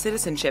they'd grant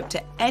citizenship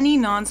to any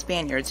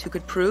non-Spaniards who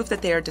could prove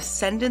that they are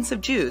descendants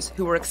of Jews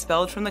who were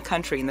expelled from the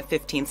country in the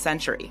 15th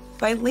century.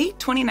 By late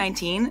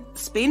 2019,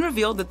 Spain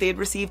revealed that they had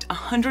received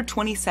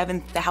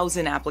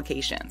 127,000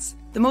 applications.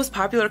 The most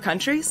popular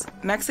countries?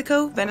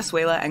 Mexico,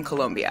 Venezuela, and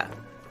Colombia.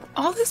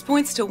 All this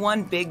points to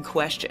one big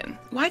question.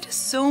 Why do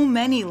so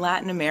many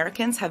Latin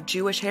Americans have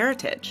Jewish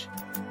heritage?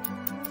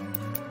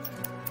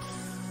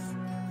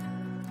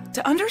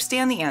 To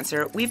understand the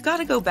answer, we've got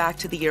to go back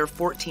to the year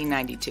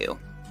 1492.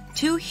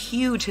 Two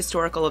huge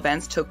historical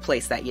events took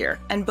place that year,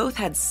 and both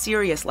had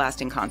serious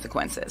lasting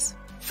consequences.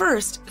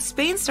 First,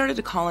 Spain started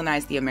to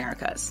colonize the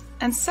Americas.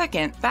 And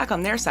second, back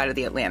on their side of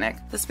the Atlantic,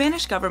 the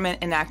Spanish government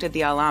enacted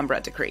the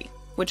Alhambra Decree,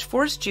 which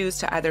forced Jews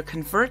to either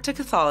convert to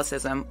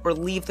Catholicism or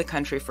leave the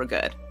country for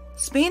good.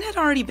 Spain had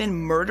already been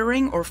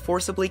murdering or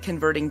forcibly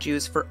converting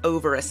Jews for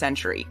over a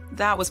century.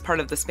 That was part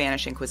of the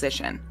Spanish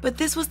Inquisition. But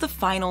this was the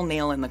final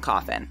nail in the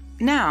coffin.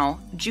 Now,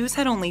 Jews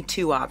had only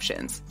two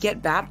options: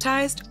 get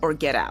baptized or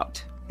get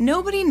out.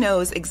 Nobody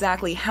knows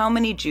exactly how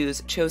many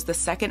Jews chose the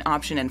second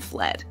option and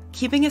fled.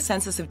 Keeping a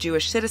census of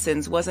Jewish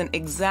citizens wasn't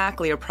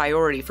exactly a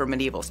priority for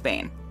medieval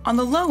Spain. On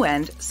the low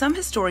end, some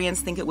historians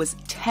think it was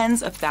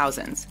tens of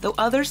thousands, though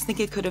others think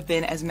it could have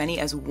been as many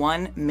as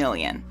 1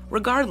 million.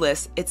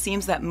 Regardless, it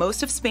seems that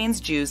most of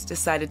Spain's Jews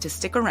decided to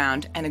stick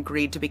around and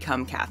agreed to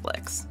become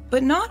Catholics.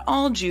 But not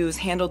all Jews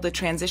handled the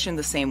transition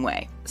the same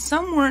way.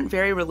 Some weren't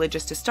very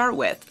religious to start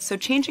with, so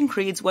changing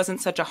creeds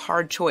wasn't such a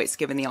hard choice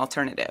given the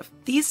alternative.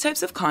 These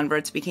types of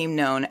converts became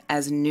known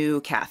as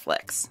New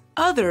Catholics.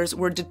 Others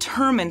were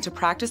determined to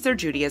practice their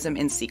Judaism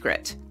in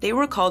secret. They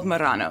were called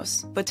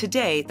Marranos, but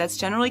today that's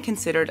generally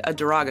considered a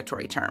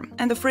derogatory term,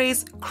 and the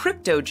phrase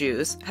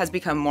crypto-Jews has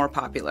become more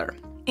popular.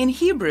 In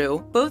Hebrew,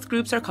 both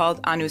groups are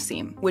called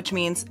Anusim, which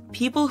means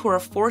people who are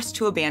forced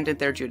to abandon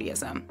their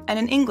Judaism, and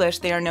in English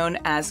they are known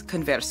as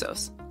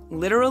conversos,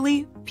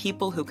 literally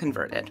people who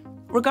converted.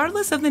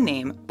 Regardless of the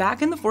name,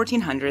 back in the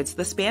 1400s,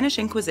 the Spanish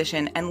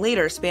Inquisition and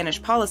later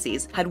Spanish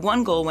policies had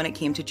one goal when it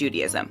came to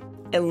Judaism: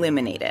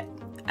 eliminate it.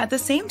 At the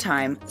same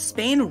time,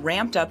 Spain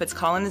ramped up its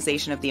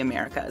colonization of the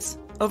Americas.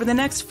 Over the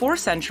next 4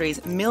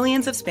 centuries,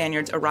 millions of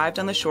Spaniards arrived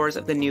on the shores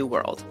of the New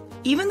World.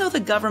 Even though the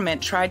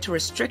government tried to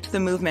restrict the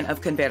movement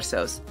of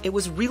conversos, it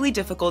was really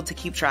difficult to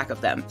keep track of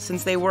them,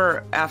 since they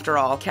were, after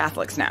all,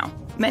 Catholics now.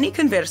 Many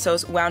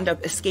conversos wound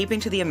up escaping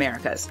to the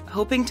Americas,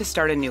 hoping to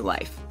start a new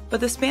life.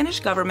 But the Spanish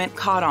government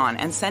caught on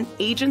and sent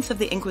agents of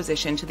the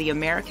Inquisition to the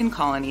American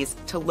colonies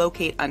to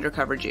locate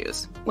undercover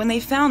Jews. When they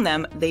found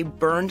them, they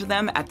burned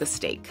them at the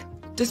stake.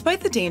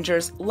 Despite the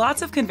dangers,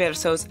 lots of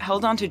conversos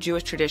held on to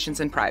Jewish traditions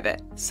in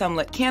private. Some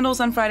lit candles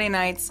on Friday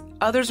nights,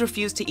 others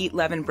refused to eat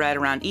leavened bread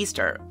around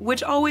Easter,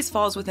 which always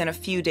falls within a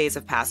few days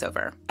of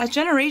Passover. As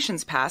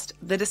generations passed,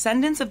 the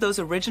descendants of those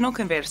original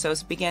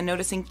conversos began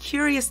noticing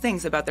curious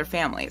things about their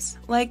families.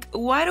 Like,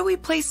 why do we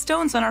place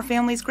stones on our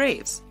family's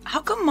graves? How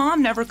come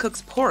mom never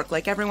cooks pork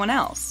like everyone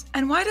else?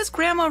 And why does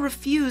grandma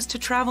refuse to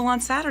travel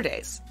on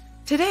Saturdays?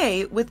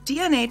 Today, with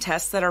DNA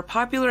tests that are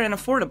popular and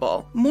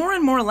affordable, more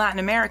and more Latin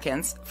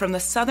Americans, from the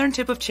southern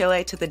tip of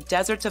Chile to the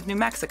deserts of New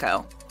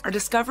Mexico, are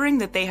discovering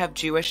that they have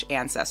Jewish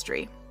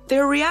ancestry.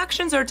 Their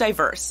reactions are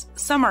diverse.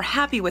 Some are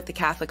happy with the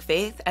Catholic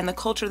faith and the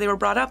culture they were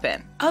brought up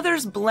in.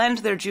 Others blend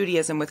their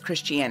Judaism with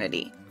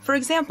Christianity. For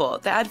example,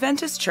 the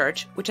Adventist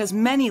Church, which has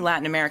many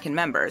Latin American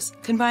members,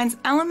 combines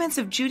elements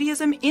of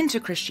Judaism into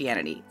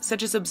Christianity,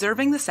 such as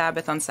observing the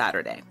Sabbath on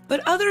Saturday.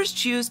 But others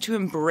choose to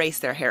embrace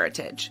their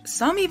heritage.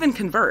 Some even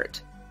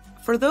convert.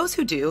 For those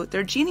who do,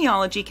 their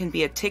genealogy can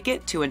be a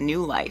ticket to a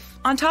new life.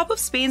 On top of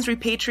Spain's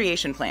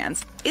repatriation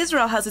plans,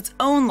 Israel has its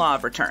own law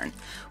of return,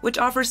 which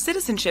offers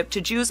citizenship to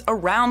Jews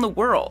around the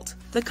world.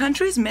 The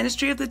country's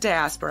Ministry of the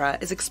Diaspora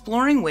is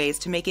exploring ways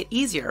to make it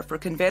easier for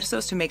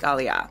conversos to make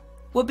aliyah.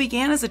 What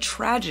began as a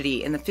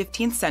tragedy in the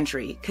 15th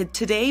century could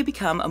today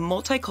become a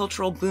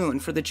multicultural boon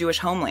for the Jewish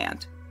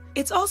homeland.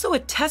 It's also a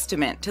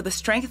testament to the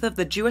strength of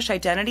the Jewish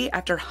identity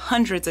after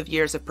hundreds of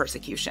years of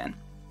persecution.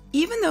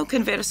 Even though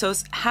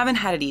conversos haven't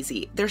had it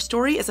easy, their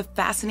story is a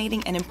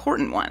fascinating and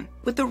important one.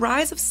 With the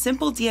rise of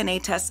simple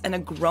DNA tests and a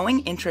growing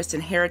interest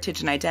in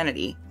heritage and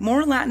identity,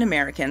 more Latin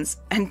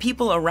Americans, and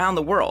people around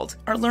the world,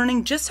 are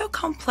learning just how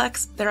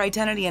complex their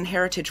identity and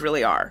heritage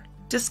really are.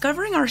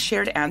 Discovering our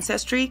shared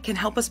ancestry can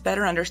help us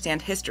better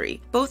understand history,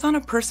 both on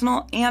a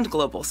personal and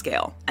global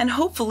scale. And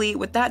hopefully,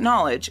 with that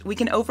knowledge, we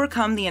can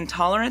overcome the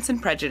intolerance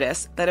and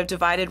prejudice that have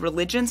divided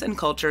religions and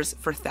cultures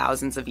for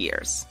thousands of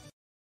years.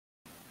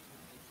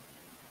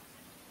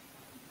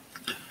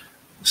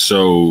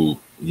 So,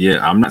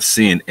 yeah, I'm not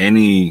seeing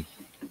any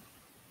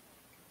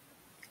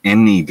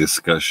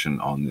discussion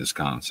on this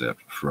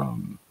concept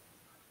from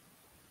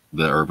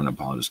the urban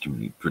apologist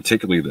community,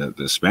 particularly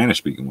the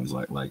Spanish-speaking ones,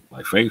 like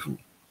Faithful.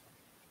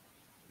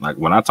 Like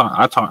when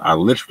I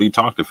literally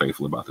talked to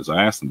Faithful about this.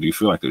 I asked him, do you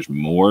feel like there's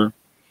more,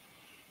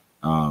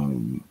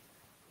 One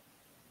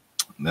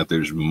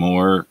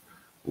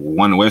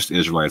West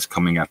Israelites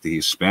coming at the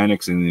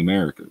Hispanics in the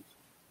Americas,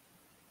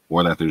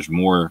 or that there's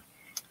more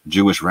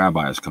Jewish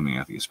rabbis coming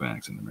at the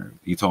Hispanics in America?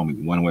 He told me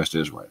One West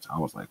Israelites. I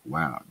was like,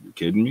 wow, you're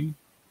kidding me?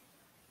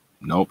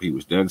 Nope, he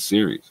was dead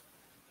serious.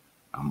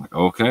 I'm like,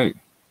 okay.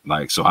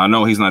 Like, so I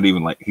know he's not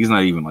even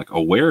like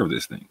aware of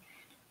this thing.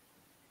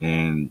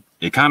 And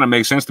it kind of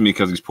makes sense to me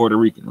because he's Puerto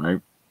Rican,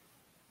 right?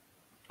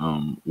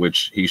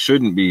 Which he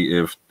shouldn't be.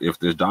 If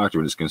this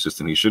doctrine is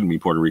consistent, he shouldn't be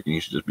Puerto Rican. He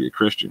should just be a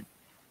Christian.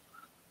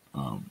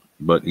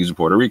 But he's a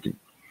Puerto Rican.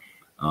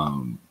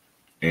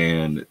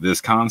 And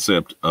this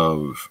concept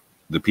of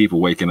the people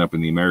waking up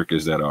in the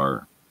Americas that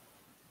are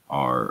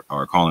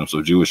calling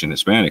themselves Jewish and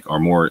Hispanic are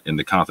more in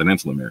the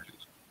continental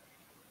Americas.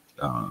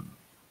 And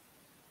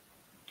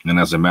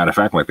as a matter of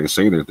fact, like they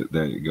say that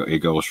it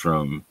goes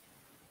from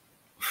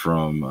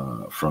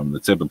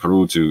the tip of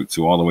Peru to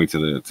all the way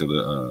to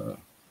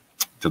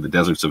the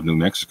deserts of New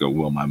Mexico.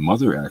 Well, my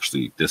mother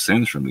actually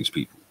descends from these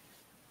people,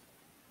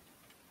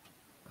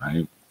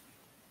 right?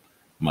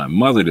 My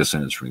mother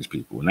descends from these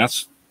people, and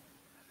that's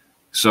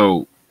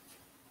so.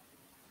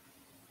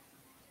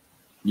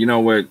 You know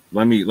what?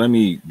 Let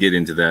me get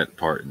into that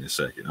part in a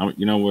second.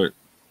 You know what?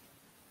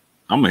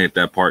 I'm gonna hit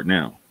that part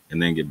now and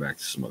then get back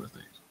to some other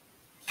things.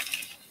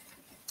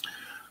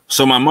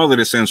 So my mother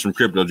descends from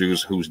crypto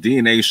Jews whose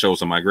DNA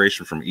shows a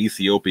migration from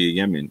Ethiopia,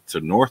 Yemen to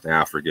North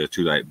Africa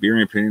to the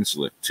Iberian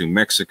Peninsula to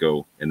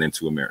Mexico and then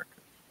to America,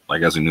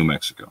 like as in New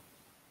Mexico.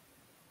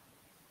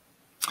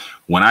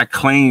 When I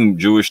claim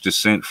Jewish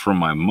descent from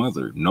my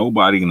mother,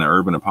 nobody in the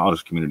urban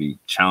apologist community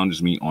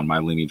challenges me on my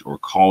lineage or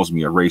calls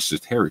me a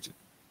racist heretic.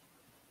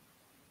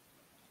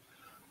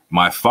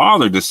 My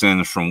father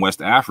descends from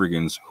West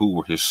Africans who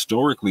were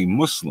historically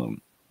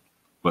Muslim,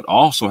 but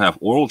also have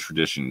oral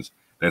traditions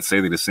that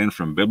say they descend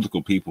from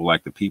biblical people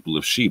like the people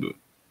of Sheba.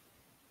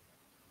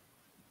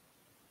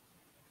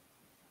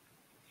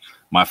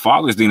 My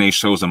father's DNA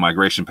shows a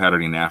migration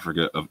pattern in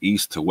Africa of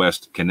east to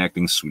west,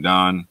 connecting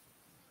Sudan,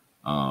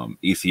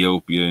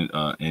 Ethiopia,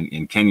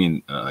 and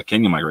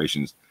Kenyan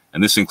migrations.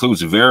 And this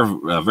includes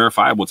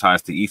verifiable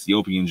ties to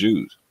Ethiopian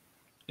Jews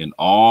in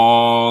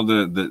all of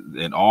the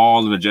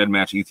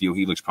GEDmatch Ethio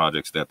Helix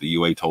projects that the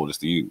UA told us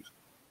to use.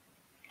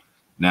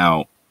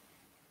 Now,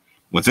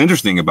 What's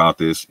interesting about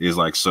this is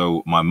like,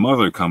 so my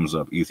mother comes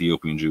up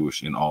Ethiopian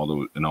Jewish in all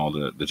the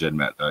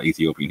JEDMAT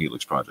Ethiopian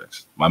Helix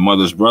projects. My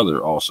mother's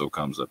brother also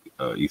comes up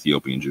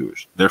Ethiopian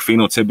Jewish. They're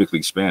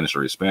phenotypically Spanish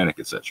or Hispanic,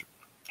 etc.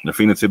 They're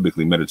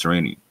phenotypically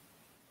Mediterranean.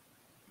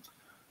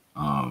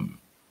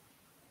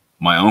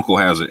 My uncle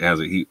has an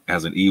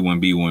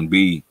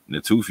E1B1B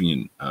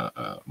Natufian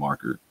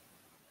marker,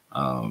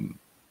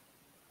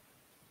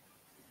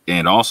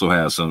 and also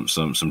has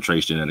some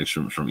trace genetics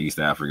from East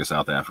Africa,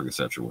 South Africa,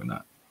 etc.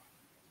 Whatnot.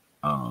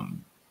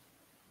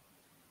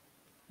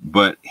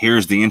 But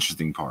here's the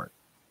interesting part.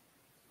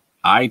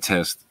 I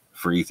test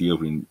for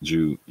Ethiopian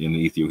Jew in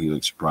the Ethio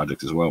Helix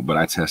project as well, but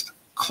I test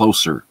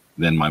closer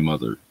than my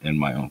mother and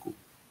my uncle.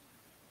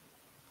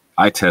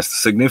 I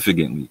test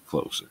significantly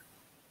closer.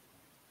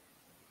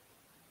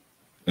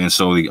 And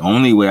so the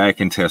only way I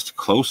can test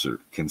closer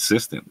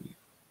consistently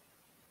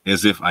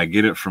is if I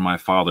get it from my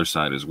father's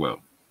side as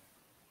well.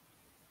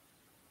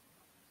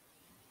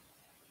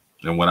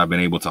 And what I've been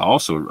able to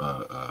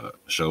also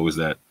show is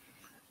that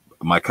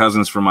my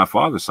cousins from my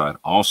father's side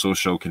also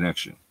show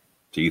connection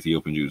to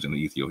Ethiopian Jews in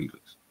the Ethio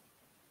Helix.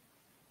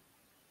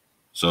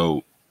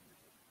 So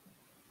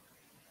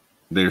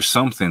there's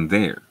something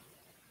there.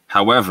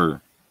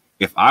 However,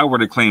 if I were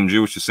to claim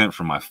Jewish descent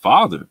from my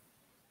father,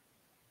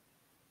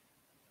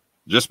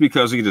 just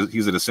because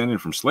he's a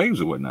descendant from slaves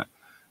or whatnot,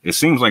 it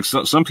seems like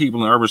some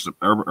people in the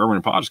urban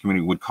apologist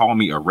community would call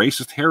me a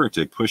racist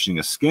heretic pushing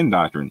a skin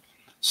doctrine,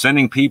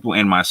 sending people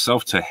and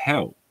myself to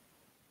hell.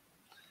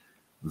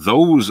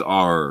 Those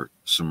are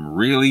some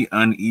really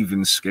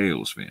uneven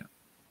scales, fam.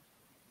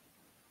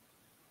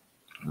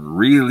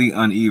 Really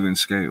uneven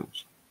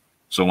scales.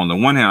 So on the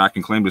one hand, I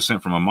can claim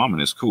descent from my mom,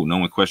 and it's cool. No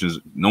one questions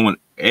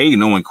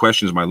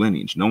my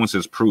lineage. No one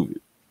says prove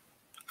it.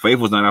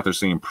 Faithful's not out there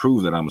saying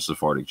prove that I'm a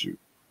Sephardic Jew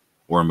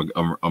or a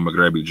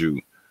Maghrebi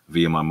Jew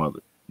via my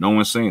mother. No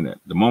one's saying that.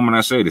 The moment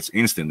I say it, it's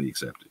instantly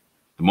accepted.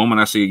 The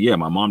moment I say, yeah,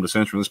 my mom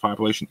descends from this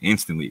population,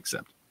 instantly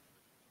accepted.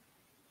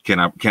 Can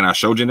I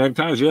show genetic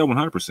ties? Yeah,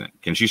 100%.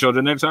 Can she show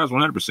genetic ties?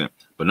 100%.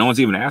 But no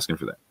one's even asking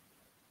for that.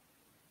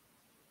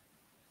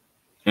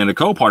 And the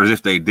cool part is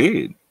if they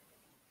did,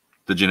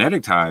 the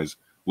genetic ties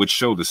would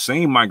show the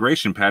same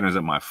migration patterns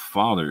that my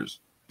father's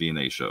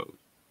DNA showed.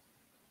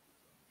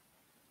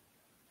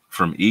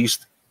 From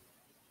East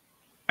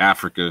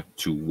Africa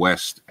to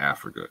West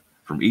Africa.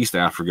 From East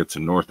Africa to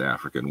North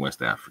Africa and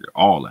West Africa.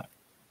 All that.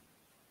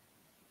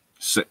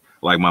 So,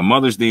 like my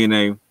mother's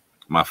DNA,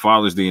 my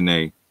father's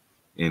DNA,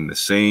 in the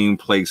same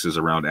places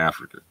around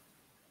Africa.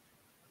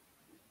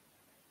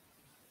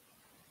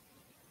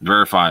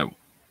 Verifiable.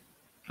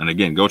 And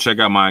again, go check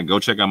out my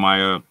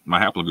haplogroup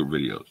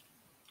videos,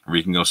 where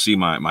you can go see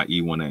my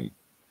E1A,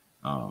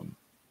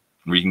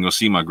 where you can go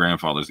see my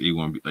grandfather's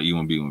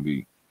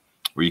E1B1B,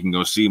 where you can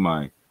go see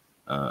my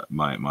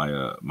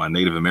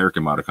Native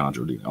American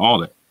mitochondrial DNA, all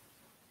that.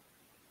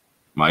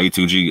 My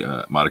F.T.G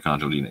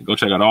mitochondrial DNA. Go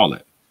check out all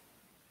that.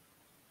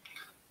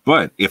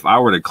 But if I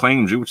were to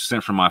claim Jewish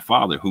descent from my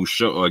father, who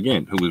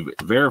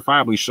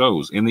verifiably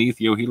shows in the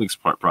Ethio Helix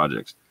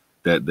projects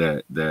that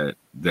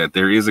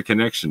there is a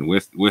connection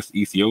with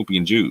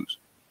Ethiopian Jews,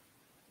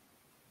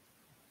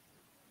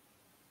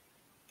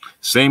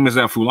 same as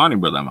that Fulani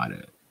brother, I might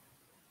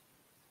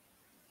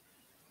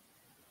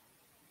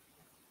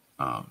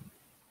add,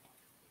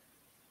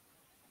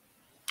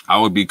 I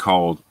would be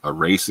called a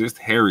racist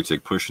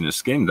heretic pushing a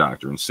skin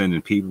doctrine,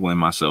 sending people and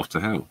myself to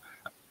hell.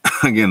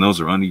 Again,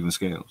 those are uneven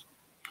scales.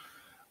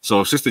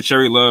 So if Sister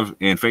Cherry Love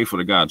and Faithful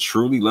to God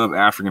truly love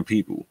African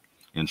people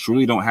and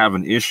truly don't have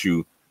an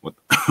issue with,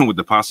 with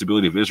the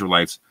possibility of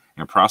Israelites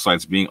and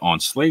proselytes being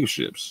on slave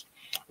ships,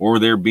 or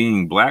there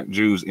being black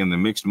Jews in the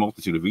mixed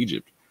multitude of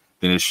Egypt,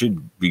 then it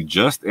should be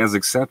just as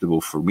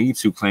acceptable for me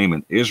to claim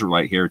an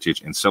Israelite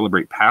heritage and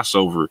celebrate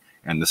Passover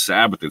and the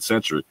Sabbath,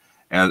 etc.,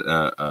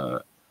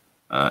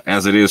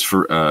 as it is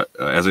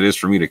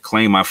for me to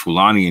claim my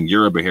Fulani and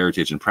Yoruba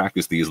heritage and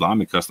practice the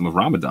Islamic custom of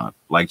Ramadan,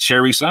 like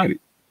Cherry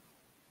cited.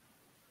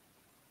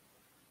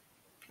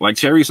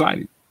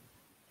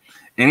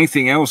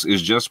 Anything else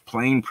is just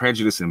plain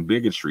prejudice and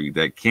bigotry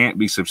that can't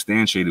be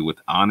substantiated with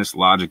honest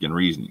logic and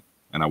reasoning.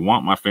 And I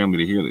want my family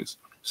to hear this.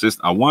 Sis,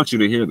 I want you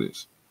to hear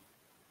this.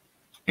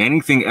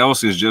 Anything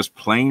else is just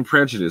plain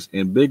prejudice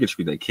and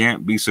bigotry that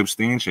can't be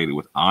substantiated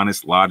with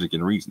honest logic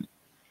and reasoning.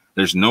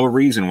 There's no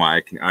reason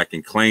why I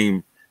can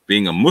claim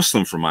being a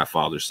Muslim from my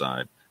father's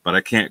side, but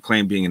I can't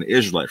claim being an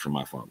Israelite from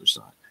my father's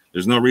side.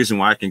 There's no reason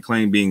why I can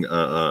claim being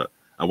why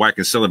I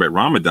can celebrate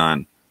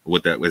Ramadan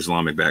with that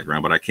Islamic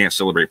background, but I can't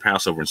celebrate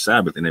Passover and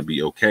Sabbath, and it'd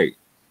be okay.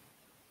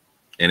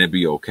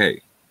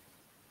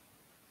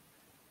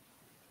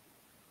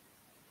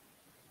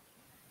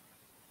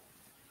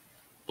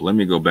 But let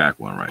me go back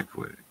one right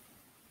quick.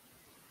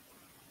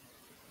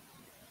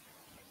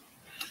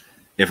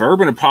 If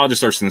urban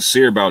apologists are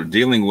sincere about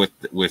dealing with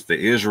the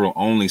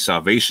Israel-only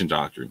salvation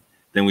doctrine,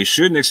 then we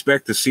shouldn't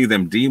expect to see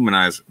them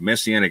demonize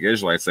Messianic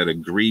Israelites that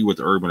agree with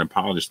the urban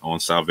apologists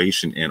on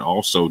salvation and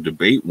also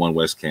debate One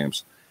West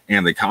camps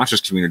and the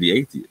conscious community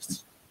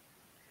atheists.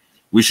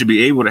 We should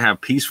be able to have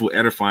peaceful,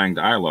 edifying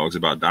dialogues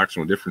about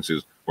doctrinal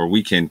differences where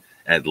we can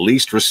at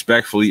least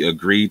respectfully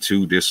agree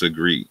to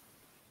disagree.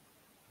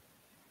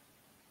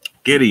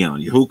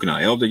 Gideon,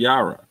 Yehukanah, Elder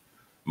Yara,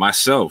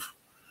 myself,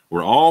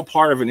 we're all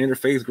part of an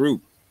interfaith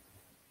group,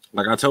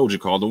 like I told you,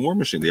 called the War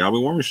Machine, the Yahweh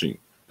War Machine,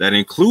 that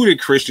included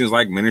Christians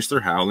like Minister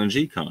Howell and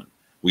G-Con.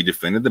 We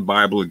defended the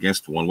Bible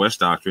against One West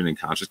doctrine and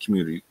conscious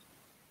community,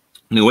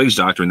 New Age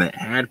doctrine that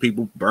had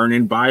people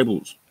burning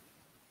Bibles.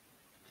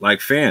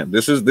 Like, fam,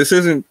 this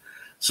isn't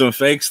some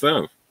fake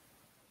stuff.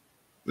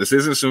 This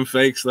isn't some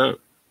fake stuff.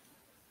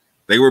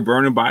 They were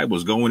burning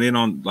Bibles, going in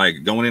on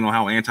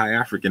how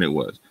anti-African it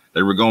was.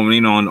 They were going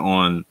in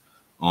on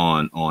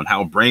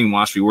how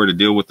brainwashed we were to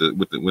deal with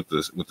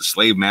the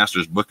slave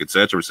master's book,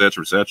 etc.,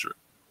 etc., etc.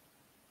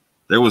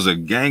 There was a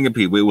gang of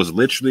people. It was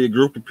literally a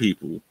group of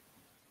people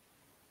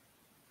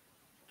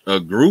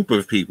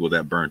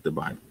that burnt the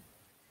Bible.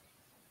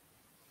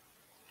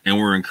 And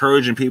we're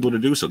encouraging people to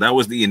do so. That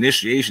was the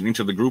initiation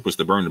into the group, was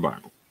to burn the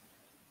Bible.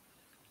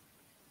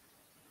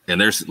 And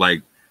they're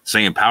like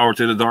saying power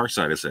to the dark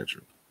side,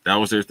 etc. That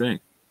was their thing.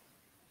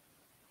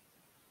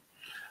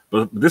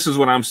 But this is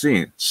what I'm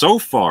seeing. So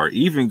far,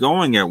 even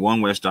going at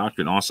One West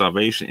doctrine on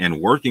salvation and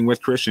working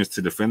with Christians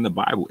to defend the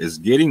Bible is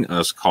getting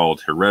us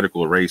called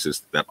heretical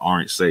racists that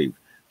aren't saved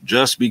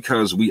just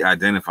because we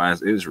identify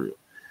as Israel.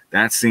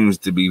 That seems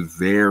to be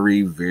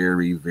very,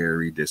 very,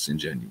 very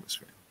disingenuous.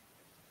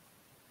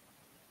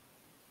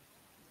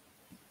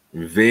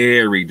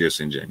 Very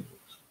disingenuous.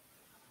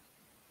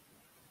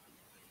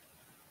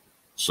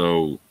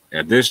 So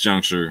at this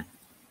juncture,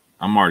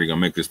 I'm already going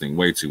to make this thing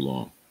way too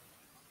long.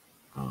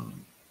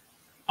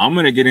 I'm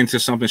going to get into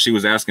something she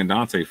was asking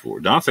Dante for.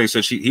 Dante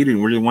said he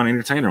didn't really want to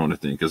entertain her on the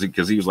thing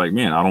because he was like,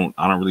 man, I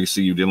don't really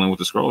see you dealing with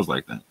the scrolls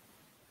like that.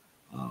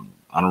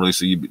 I don't really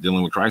see you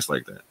dealing with Christ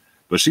like that.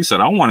 But she said,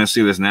 I want to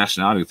see this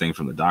nationality thing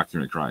from the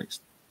doctrine of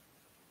Christ.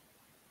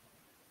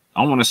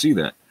 I want to see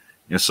that.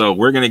 And so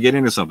we're going to get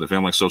into something,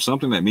 fam. Like, so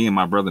something that me and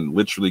my brother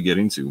literally get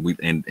into,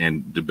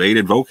 and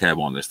debated vocab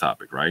on this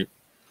topic, right?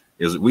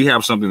 Is we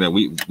have something that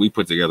we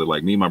put together,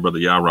 like me and my brother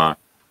Yara,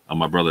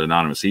 my brother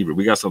Anonymous Hebrew.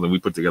 We got something we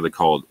put together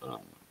called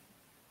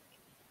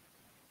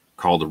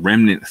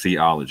remnant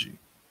theology,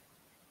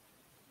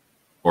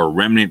 or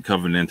remnant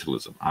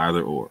covenantalism,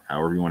 either or,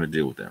 however you want to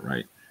deal with that,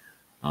 right?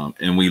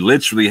 And we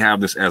literally have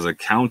this as a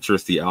counter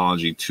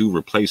theology to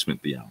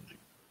replacement theology,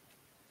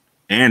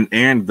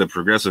 and the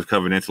progressive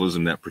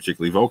covenantalism that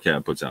particularly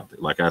vocab puts out there.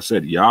 Like I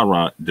said,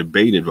 Yara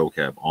debated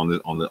vocab on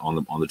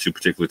the two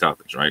particular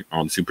topics, right?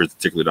 On the two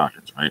particular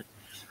doctrines, right?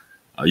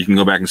 You can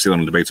go back and see that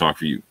on Debate Talk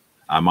for You.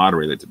 I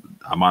moderate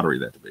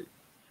that debate.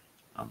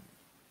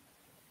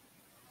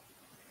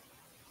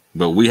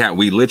 But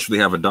we literally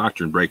have a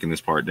doctrine breaking this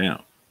part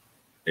down.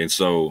 And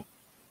so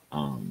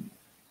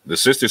the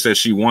sister says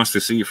she wants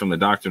to see it from the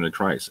doctrine of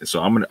Christ. And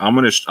so I'm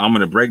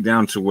gonna break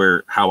down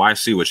to how I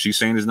see what she's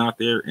saying is not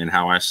there and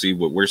how I see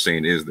what we're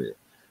saying is there.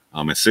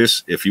 And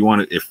sis, if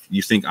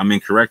you think I'm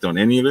incorrect on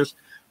any of this,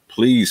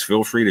 please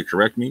feel free to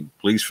correct me.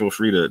 Please feel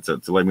free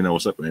to let me know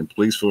what's up, and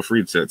please feel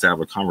free to have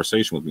a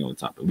conversation with me on the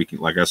topic. We can,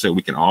 like I said,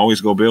 we can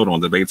always go build on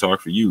Debate Talk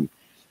for You.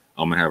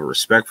 I'm gonna have a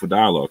respectful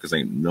dialogue because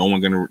ain't no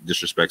one gonna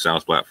disrespect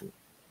Sal's platform.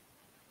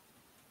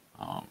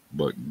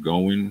 But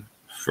going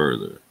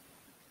further,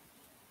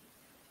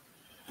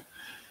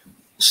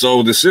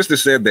 so the sister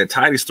said that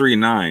Titus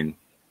 3:9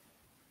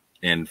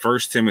 and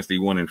 1 Timothy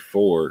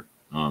 1:4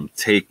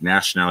 take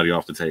nationality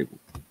off the table.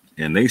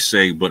 And they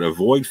say, but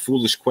avoid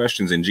foolish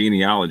questions and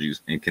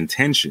genealogies and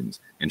contentions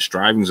and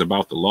strivings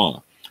about the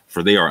law,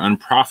 for they are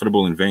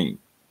unprofitable and vain.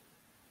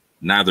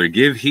 Neither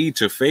give heed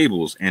to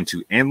fables and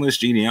to endless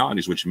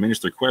genealogies which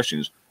minister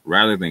questions,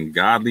 rather than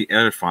godly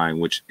edifying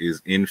which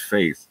is in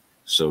faith,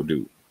 so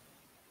do.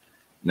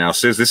 Now,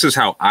 sis, this is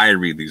how I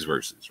read these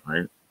verses,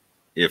 right?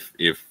 If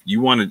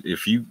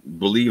you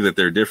believe that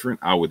they're different,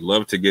 I would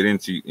love to get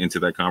into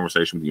that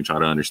conversation with you and try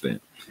to understand.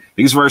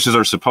 These verses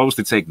are supposed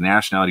to take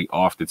nationality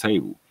off the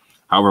table.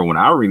 However, when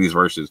I read these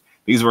verses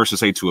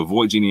say to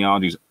avoid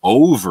genealogies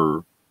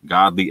over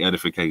godly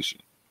edification.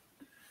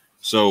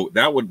 So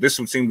this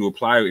would seem to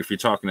apply if you're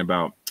talking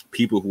about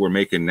people who are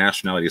making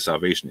nationality a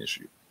salvation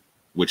issue,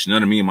 which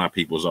none of me and my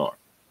peoples are.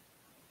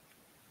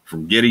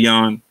 From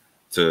Gideon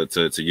to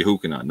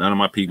Yehukanah, none of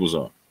my peoples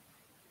are.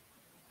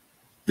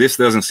 This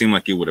doesn't seem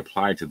like it would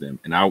apply to them.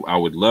 And I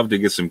would love to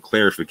get some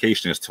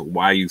clarification as to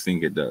why you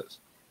think it does.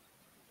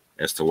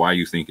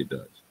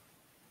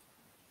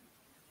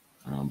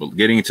 But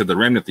getting into the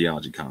remnant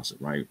theology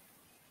concept, right?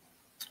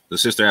 The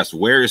sister asked,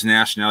 where is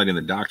nationality in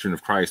the doctrine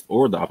of Christ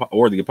or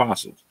the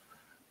apostles?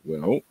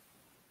 Well,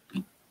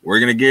 we're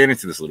going to get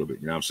into this a little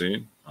bit. You know what I'm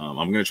saying? I'm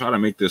going to try to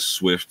make this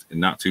swift and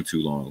not too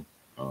long.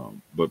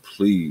 But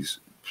please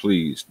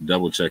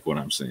double check what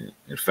I'm saying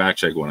and fact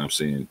check what I'm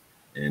saying.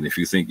 And if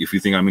you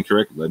think I'm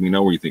incorrect, let me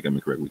know where you think I'm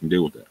incorrect. We can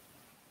deal with that.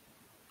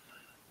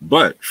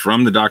 But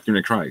from the doctrine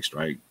of Christ,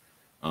 right?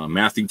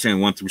 Matthew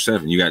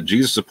 10:1-7, you got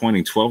Jesus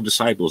appointing 12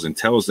 disciples and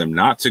tells them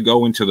not to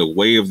go into the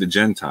way of the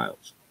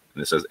Gentiles.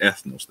 And it says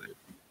ethnos there.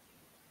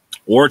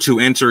 or to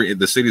enter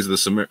the cities of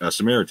the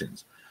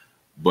Samaritans.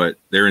 But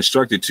they're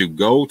instructed to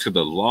go to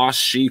the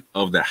lost sheep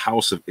of the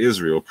house of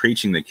Israel,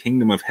 preaching the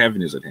kingdom of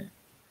heaven is at hand.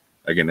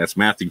 Again, that's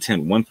Matthew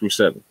 10, 1 through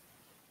 7.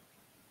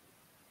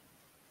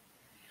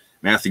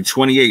 Matthew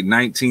 28,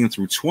 19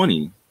 through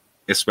 20,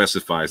 it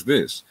specifies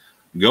this.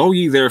 Go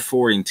ye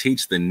therefore and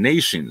teach the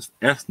nations,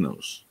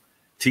 ethnos,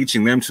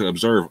 teaching them to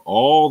observe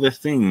all the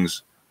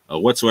things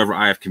whatsoever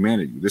I have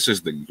commanded you. This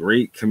is the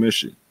Great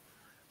Commission.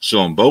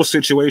 So in both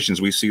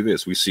situations, we see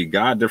this. We see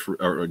God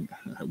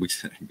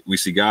we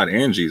see God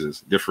and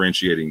Jesus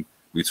differentiating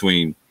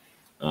between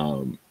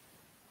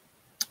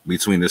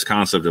this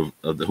concept of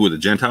who the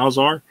Gentiles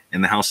are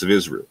and the house of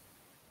Israel.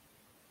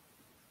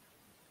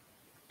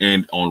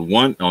 And on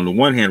the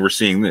one hand, we're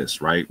seeing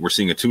this, right? We're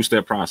seeing a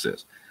two-step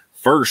process.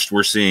 First,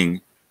 we're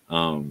seeing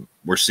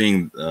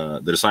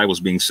the disciples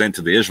being sent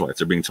to the Israelites.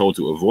 They're being told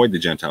to avoid the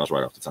Gentiles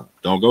right off the top.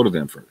 Don't go to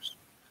them first.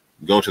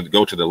 Go to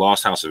the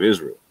lost house of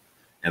Israel.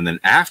 And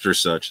then after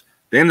such,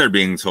 then they're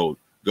being told,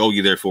 go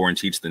ye therefore and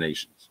teach the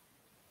nations.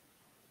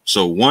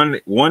 So one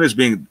is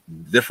being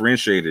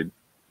differentiated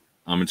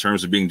in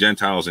terms of being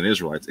Gentiles and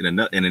Israelites. In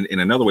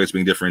another way, it's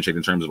being differentiated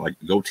in terms of like,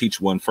 go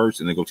teach one first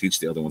and then go teach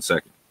the other one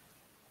second.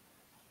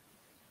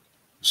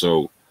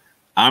 So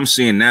I'm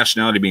seeing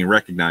nationality being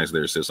recognized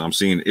there, sis. I'm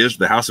seeing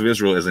the house of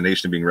Israel as a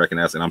nation being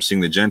recognized, and I'm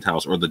seeing the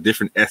Gentiles or the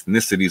different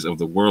ethnicities of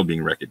the world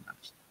being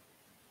recognized.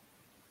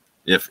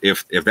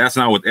 If that's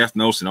not what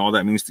ethnos and all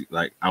that means,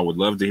 like, I would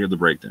love to hear the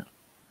breakdown,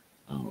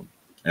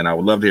 and I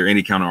would love to hear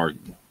any counter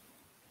argument.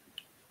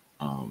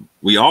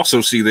 We also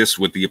see this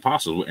with the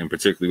apostles, and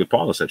particularly with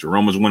Paul, etc.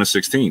 Romans 1 and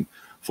 16.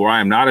 For I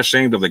am not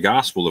ashamed of the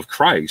gospel of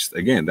Christ.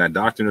 Again, that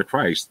doctrine of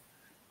Christ.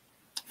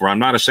 For I'm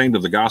not ashamed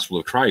of the gospel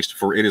of Christ,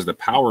 for it is the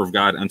power of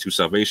God unto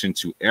salvation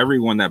to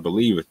everyone that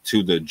believeth,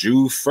 to the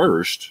Jew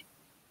first,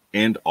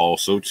 and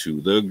also to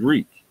the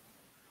Greek.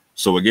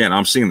 So again,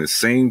 I'm seeing the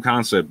same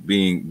concept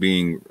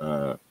being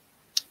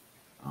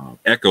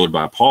echoed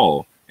by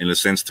Paul in the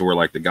sense to where,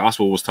 like, the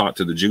gospel was taught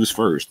to the Jews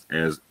first,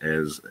 as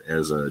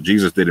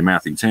Jesus did in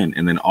Matthew 10,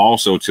 and then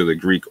also to the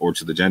Greek or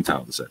to the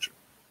Gentiles, etc.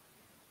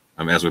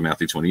 As with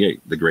Matthew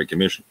 28, the Great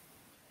Commission.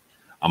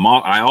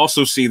 I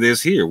also see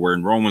this here, where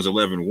in Romans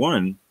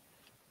 11:1,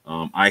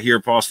 I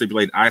hear Paul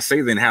stipulate, I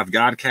say then, hath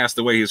God cast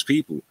away his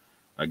people?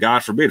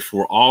 God forbid,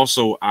 for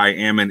also I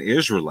am an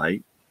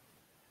Israelite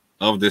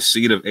of the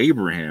seed of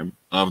Abraham,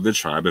 of the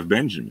tribe of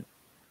Benjamin.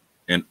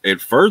 And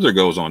it further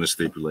goes on to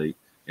stipulate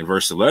in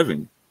verse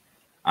 11,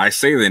 I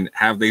say then,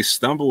 have they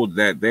stumbled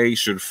that they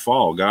should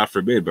fall? God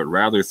forbid, but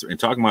rather, and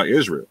talking about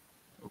Israel,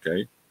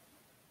 okay?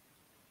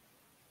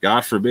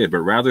 God forbid, but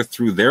rather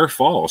through their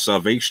fall,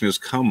 salvation has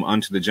come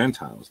unto the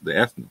Gentiles, the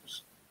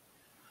ethnos.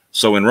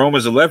 So in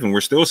Romans 11,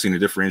 we're still seeing a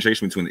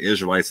differentiation between the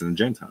Israelites and the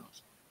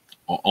Gentiles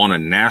on a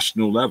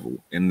national level,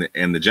 and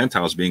the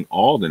Gentiles being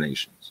all the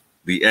nations,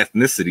 the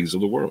ethnicities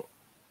of the world,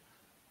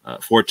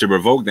 for it to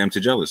provoke them to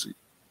jealousy.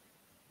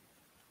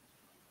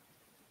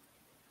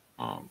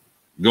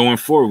 Going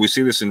forward, we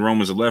see this in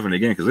Romans 11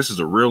 again, because this is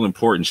a real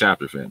important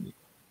chapter, family.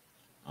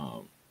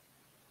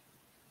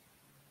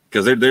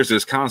 Because there's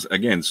this concept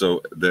again.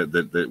 So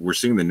that we're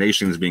seeing the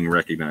nations being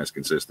recognized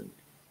consistently,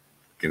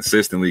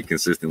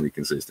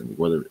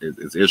 whether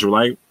it's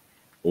Israelite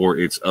or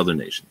it's other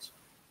nations.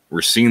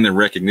 We're seeing the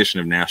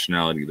recognition of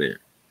nationality there,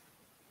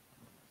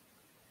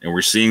 and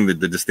we're seeing the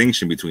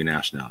distinction between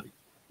nationality,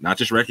 not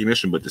just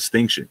recognition, but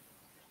distinction.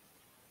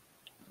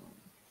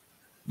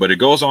 But it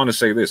goes on to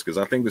say this, because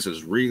I think this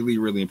is really,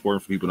 really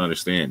important for people to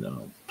understand.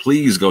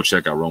 Please go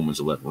check out Romans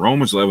 11.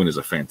 Romans 11 is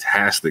a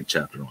fantastic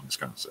chapter on this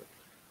concept.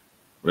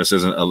 But it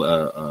says in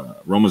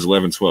Romans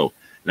 11:12,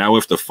 now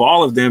if the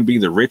fall of them be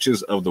the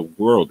riches of the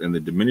world, and the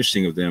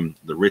diminishing of them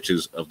the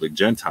riches of the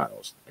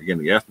Gentiles, again,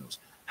 the ethnos,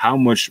 how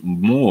much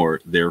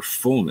more their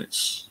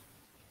fullness?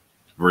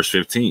 Verse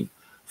 15,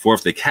 for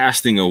if the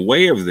casting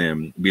away of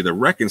them be the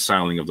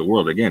reconciling of the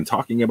world, again,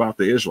 talking about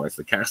the Israelites,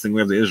 the casting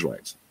away of the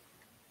Israelites,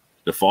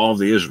 the fall of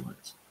the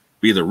Israelites,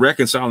 be the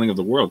reconciling of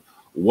the world,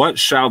 what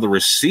shall the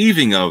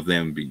receiving of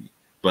them be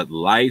but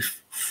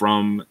life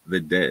from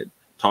the dead?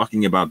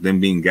 Talking about them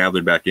being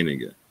gathered back in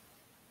again.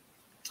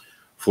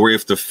 For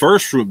if the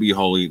first fruit be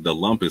holy, the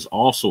lump is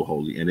also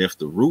holy. And if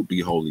the root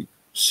be holy,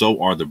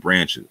 so are the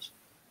branches.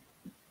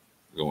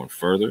 Going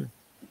further,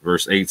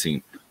 verse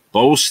 18,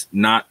 boast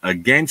not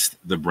against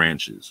the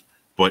branches,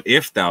 but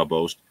if thou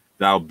boast,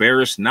 thou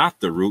bearest not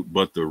the root,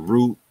 but the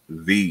root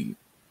thee.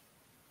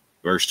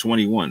 Verse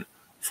 21,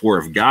 for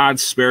if God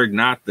spared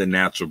not the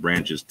natural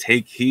branches,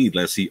 take heed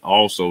lest he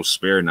also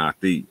spare not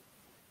thee.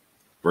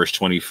 Verse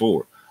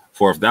 24,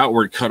 for if thou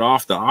wert cut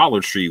off the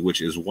olive tree,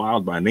 which is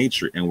wild by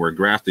nature, and were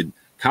grafted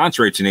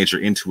contrary to nature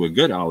into a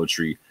good olive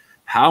tree,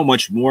 how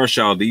much more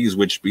shall these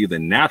which be the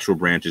natural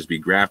branches be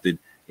grafted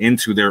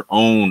into their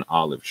own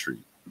olive tree?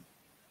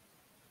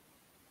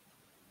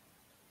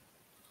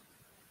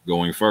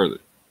 Going further,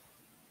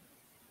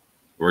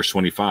 verse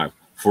 25,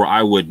 for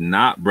I would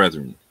not,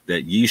 brethren,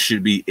 that ye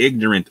should be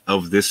ignorant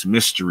of this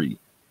mystery,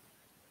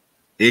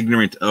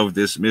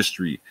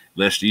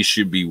 lest ye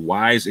should be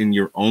wise in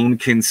your own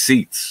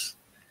conceits,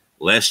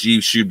 lest ye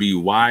should be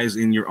wise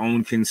in your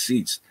own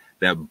conceits,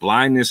 that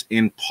blindness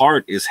in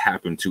part is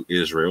happened to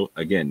Israel.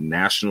 Again,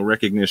 national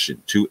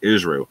recognition to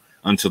Israel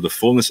until the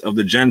fullness of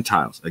the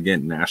Gentiles.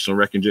 Again, national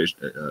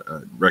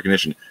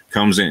recognition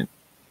comes in.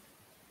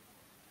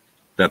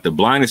 That the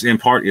blindness in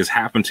part is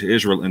happened to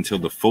Israel until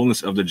the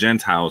fullness of the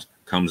Gentiles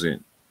comes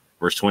in.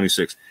 Verse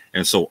 26.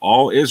 And so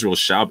all Israel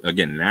shall,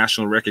 again,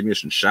 national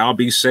recognition, shall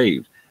be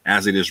saved,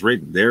 as it is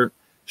written, there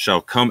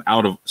shall come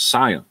out of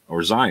Zion,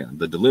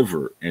 the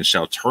deliverer, and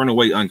shall turn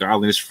away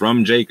ungodliness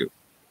from Jacob.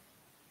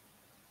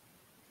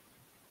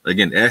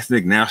 Again,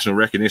 ethnic national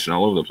recognition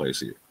all over the place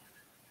here.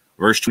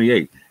 Verse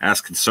 28, as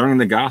concerning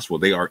the gospel,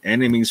 they are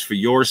enemies for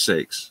your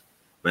sakes.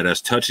 But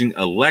as touching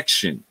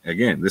election,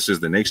 again, this is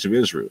the nation of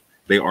Israel,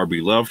 they are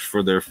beloved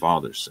for their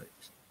father's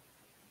sakes.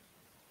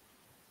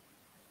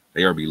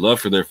 They are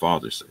beloved for their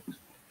father's sakes.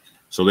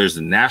 So there's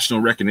the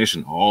national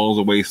recognition all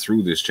the way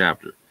through this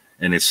chapter.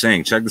 And it's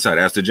saying, check this out,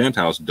 as the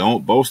Gentiles,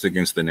 don't boast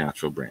against the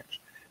natural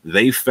branch.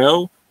 They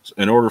fell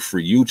in order for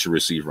you to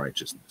receive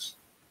righteousness.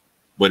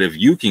 But if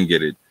you can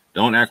get it,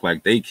 don't act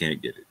like they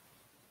can't get it.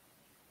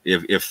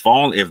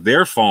 If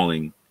their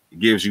falling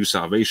gives you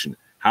salvation,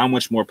 how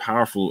much more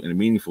powerful and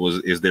meaningful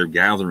is their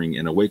gathering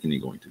and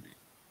awakening going to be?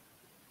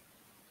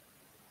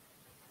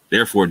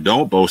 Therefore,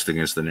 don't boast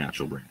against the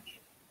natural branch.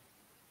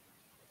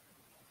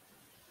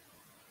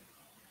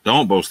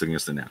 Don't boast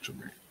against the natural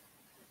branch.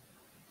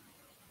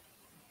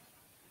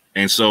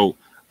 And so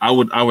I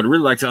would really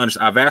like to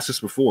understand. I've asked this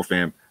before,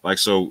 fam. Like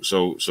so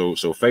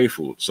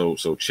Faithful,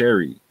 so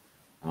Cherry,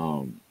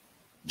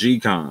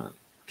 G-Con,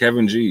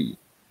 Kevin G,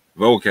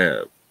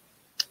 Vocab,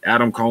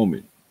 Adam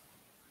Coleman.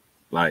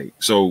 Like,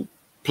 so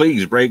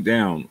please break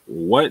down,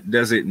 what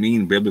does it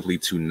mean biblically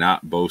to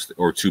not boast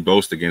or to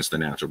boast against the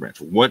natural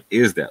branch? What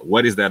is that?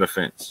 What is that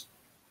offense?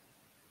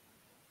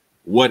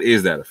 What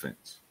is that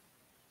offense?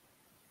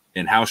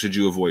 And how should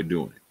you avoid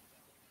doing it?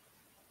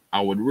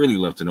 I would really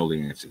love to know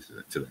the answer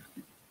to that.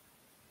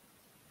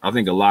 I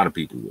think a lot of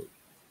people would.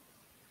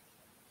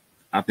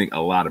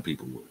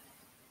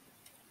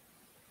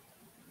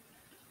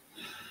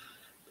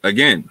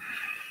 Again,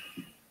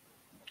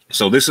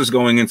 so this is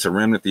going into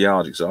remnant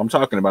theology. So I'm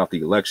talking about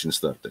the election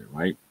stuff there,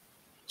 right?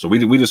 So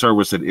we just heard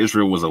what said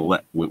Israel was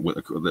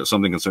with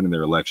something concerning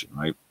their election,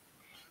 right?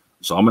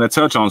 So I'm going to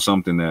touch on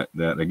something that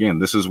again,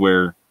 this is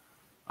where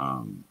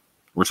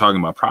we're talking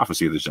about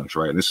prophecy at this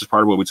juncture, right? And this is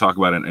part of what we talk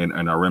about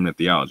in our remnant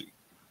theology.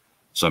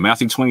 So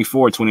Matthew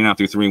 24, 29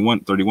 through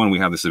 31, we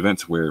have this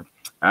event where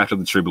after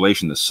the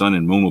tribulation, the sun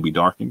and moon will be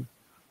darkened,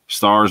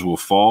 stars will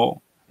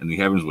fall, and the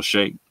heavens will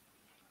shake.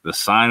 The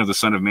sign of the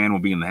Son of Man will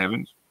be in the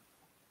heavens.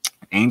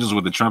 Angels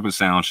with the trumpet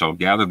sound shall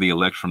gather the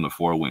elect from the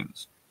four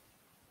winds.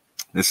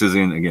 This is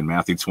in, again,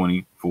 Matthew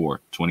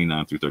 24,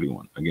 29 through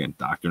 31. Again,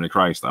 doctrine of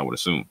Christ, I would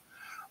assume.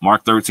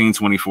 Mark 13,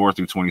 24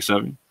 through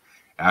 27.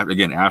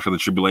 After the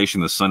tribulation,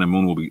 the sun and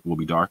moon will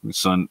be darkened.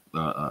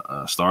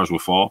 Stars will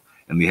fall,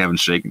 and the heavens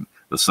shaken.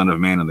 The Son of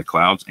Man in the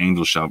clouds.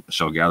 Angels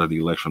shall gather the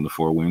elect from the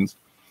four winds,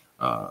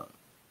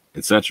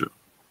 etc.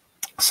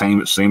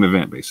 Same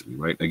event, basically,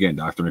 right? Again,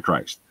 doctrine of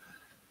Christ.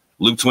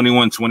 Luke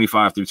 21,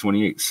 25 through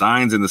 28.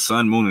 Signs in the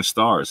sun, moon, and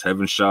stars.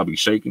 Heaven shall be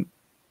shaken.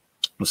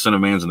 The Son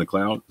of Man in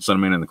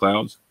the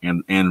clouds,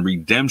 and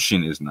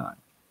redemption is nigh.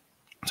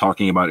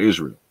 Talking about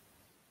Israel.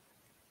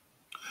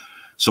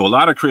 So a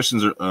lot of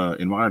Christians are,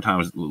 in modern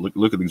times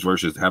look at these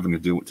verses having to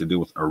do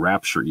with a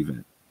rapture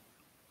event.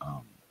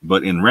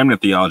 But in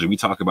remnant theology, we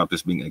talk about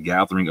this being a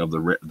gathering of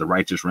the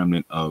righteous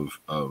remnant of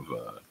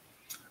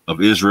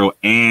Israel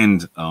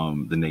and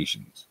the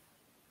nations.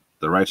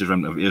 The righteous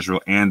remnant of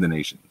Israel and the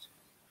nations.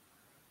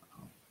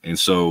 And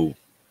so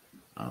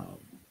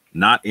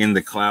not in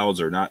the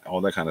clouds or not all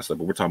that kind of stuff,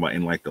 but we're talking about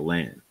in like the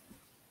land,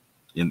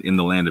 in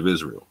the land of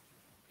Israel,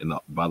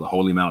 by the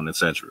holy mountain,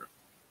 etc.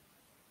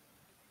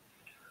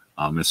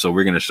 And so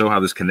we're going to show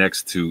how this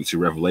connects to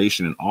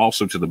Revelation and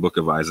also to the book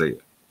of Isaiah.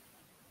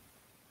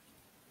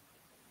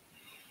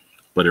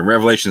 But in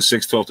Revelation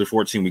 6, 12 to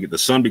 14, we get the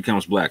sun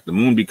becomes black, the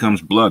moon becomes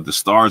blood, the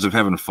stars of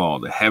heaven fall,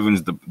 the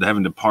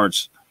heaven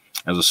departs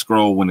as a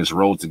scroll when it's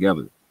rolled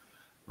together.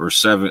 Verse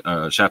 7,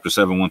 chapter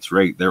 7, 1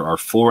 through 8, there are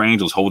four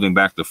angels holding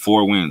back the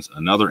four winds.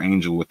 Another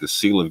angel with the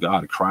seal of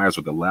God cries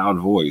with a loud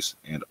voice,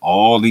 and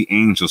all the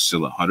angels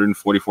seal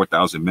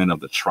 144,000 men of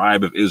the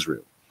tribe of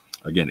Israel.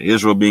 Again,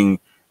 Israel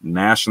being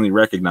nationally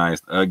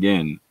recognized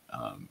again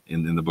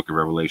in the book of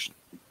Revelation.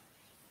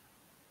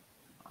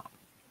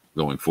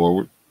 Going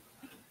forward.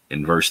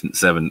 In verse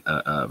 9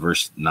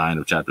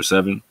 of chapter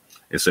 7,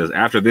 it says,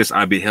 after this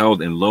I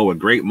beheld, and lo, a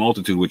great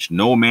multitude which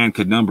no man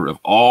could number, of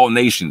all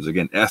nations,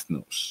 again,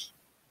 ethnos,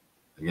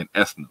 the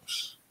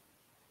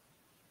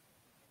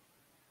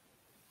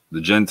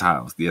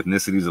Gentiles, the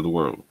ethnicities of the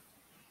world,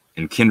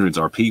 and kindreds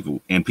are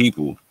people,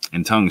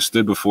 and tongues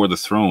stood before the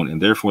throne,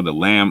 and therefore the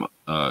Lamb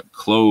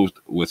clothed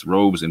with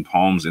robes and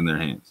palms in their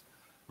hands.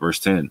 Verse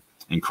 10,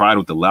 and cried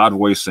with a loud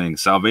voice, saying,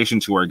 salvation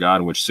to our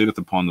God, which sitteth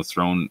upon the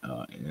throne,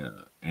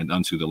 and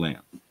unto the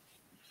Lamb.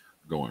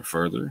 Going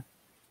further,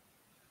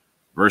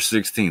 verse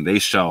 16, they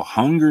shall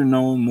hunger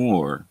no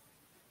more,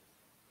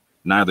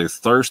 neither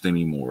thirst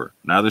anymore,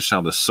 neither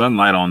shall the sun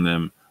light on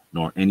them,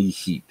 nor any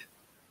heat.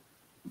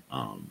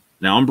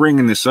 Now I'm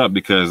bringing this up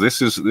because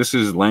this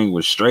is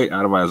language straight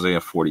out of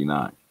Isaiah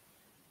 49.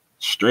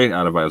 Straight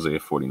out of Isaiah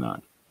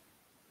 49.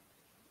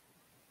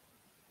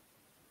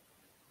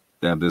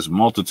 That this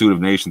multitude of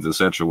nations,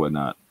 etc.,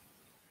 whatnot,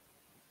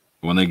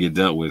 when they get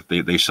dealt with,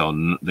 they shall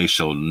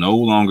no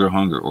longer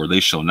hunger, or they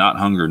shall not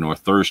hunger nor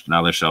thirst,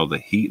 neither shall the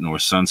heat nor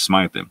sun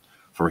smite them.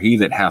 For he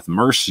that hath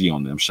mercy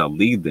on them shall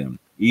lead them,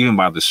 even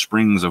by the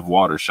springs of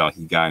water shall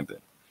he guide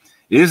them.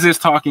 Is this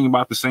talking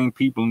about the same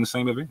people in the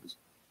same events?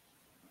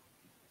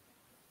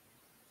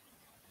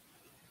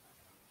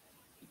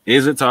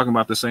 Is it talking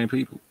about the same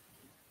people?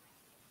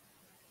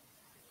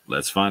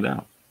 Let's find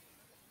out.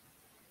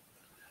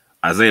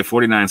 Isaiah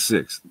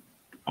 49:6.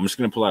 I'm just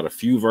going to pull out a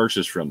few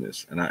verses from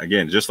this. And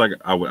again, just like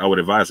I would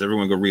advise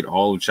everyone go read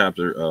all of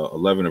chapter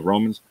 11 of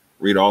Romans,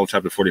 read all of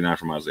chapter 49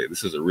 from Isaiah.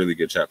 This is a really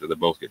good chapter. They're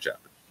both good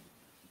chapters.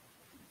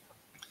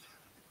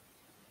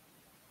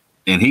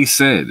 And he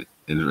said,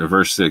 in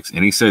verse 6,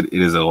 and he said,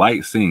 it is a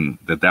light thing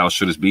that thou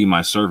shouldest be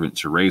my servant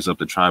to raise up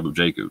the tribe of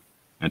Jacob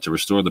and to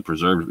restore the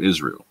preserved of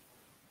Israel.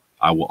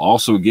 I will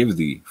also give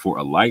thee for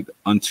a light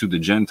unto the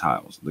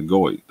Gentiles, the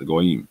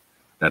Goyim,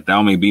 that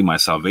thou may be my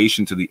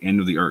salvation to the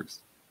end of the earth.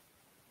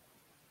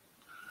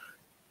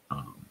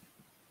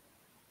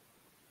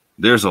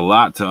 There's a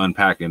lot to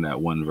unpack in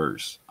that one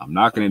verse. I'm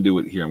not going to do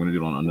it here. I'm going to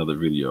do it on another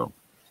video.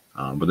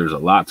 But there's a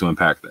lot to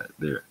unpack that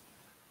there.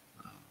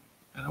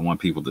 And I want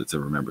people to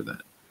remember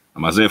that.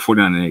 Isaiah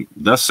 49:8,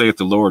 thus saith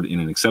the Lord, in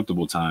an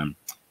acceptable time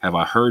have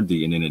I heard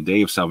thee, and in a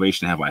day of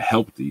salvation have I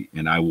helped thee,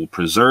 and I will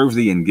preserve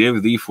thee and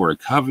give thee for a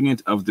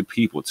covenant of the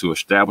people to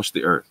establish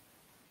the earth,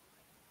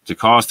 to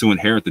cause to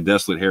inherit the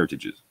desolate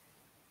heritages.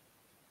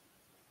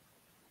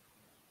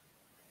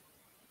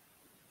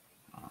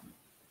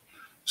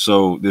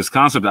 So this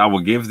concept, I will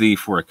give thee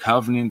for a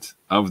covenant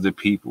of the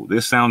people.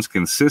 This sounds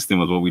consistent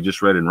with what we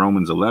just read in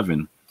Romans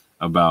 11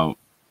 about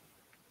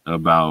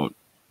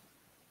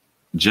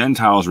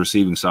Gentiles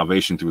receiving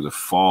salvation through the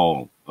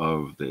fall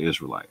of the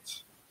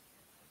Israelites.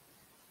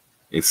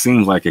 It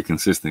seems like a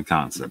consistent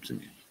concept to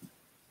me.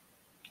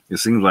 It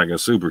seems like a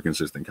super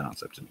consistent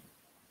concept to me.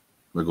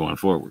 We're going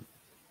forward.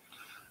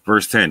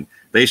 Verse 10,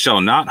 they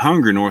shall not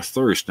hunger nor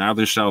thirst,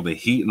 neither shall the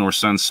heat nor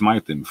sun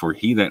smite them, for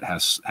he that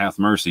hath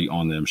mercy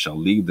on them shall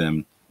lead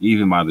them,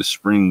 even by the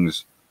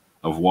springs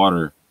of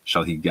water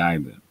shall he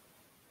guide them.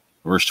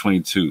 Verse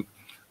 22,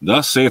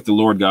 thus saith the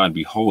Lord God,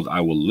 behold,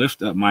 I will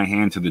lift up my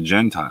hand to the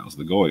Gentiles,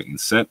 the Goy,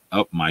 and set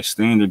up my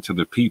standard to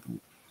the people,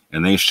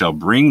 and they shall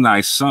bring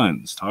thy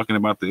sons, talking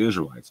about the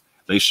Israelites,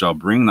 they shall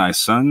bring thy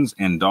sons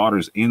and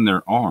daughters in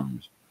their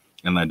arms,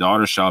 and thy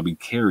daughters shall be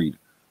carried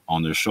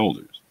on their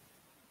shoulders.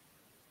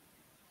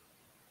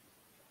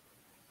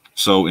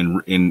 So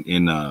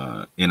in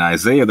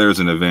Isaiah, there's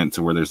an event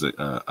to where there's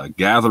a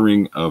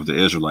gathering of the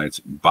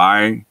Israelites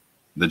by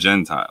the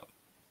Gentiles.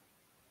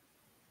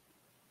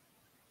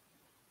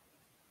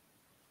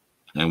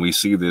 And we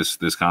see this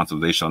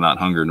concept, they shall not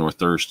hunger nor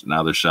thirst,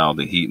 neither shall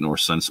the heat nor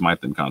sun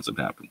smite them concept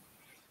happen.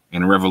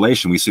 And in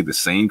Revelation, we see the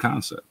same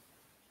concept,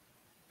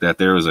 that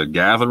there is a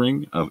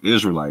gathering of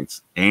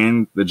Israelites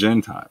and the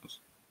Gentiles.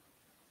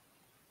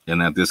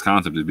 And that this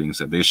concept is being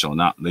said, they shall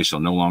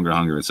no longer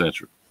hunger,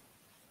 etc.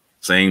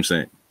 Same.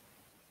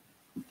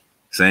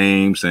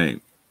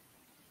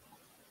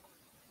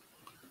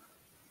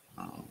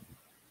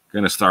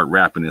 Gonna start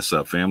wrapping this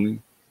up,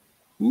 family.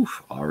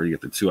 Oof, already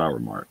at the 2-hour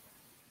mark.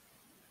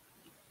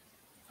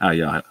 How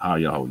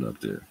y'all holding up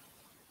there?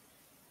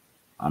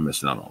 I'm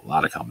missing out on a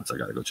lot of comments I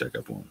gotta go check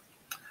up on.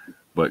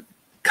 But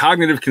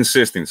cognitive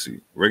consistency.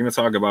 We're gonna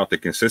talk about the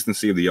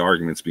consistency of the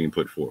arguments being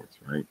put forth,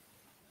 right?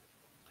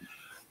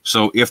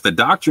 So if the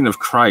doctrine of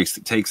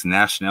Christ takes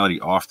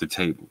nationality off the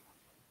table,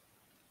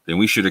 then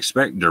we should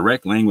expect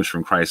direct language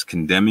from Christ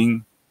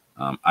condemning,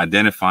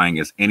 identifying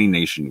as any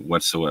nation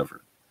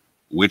whatsoever,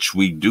 which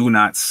we do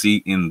not see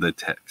in the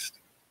text.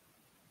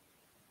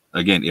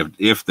 Again,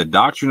 if the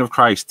doctrine of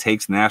Christ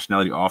takes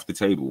nationality off the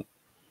table,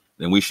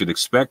 then we should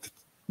expect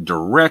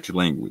direct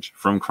language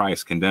from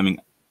Christ condemning,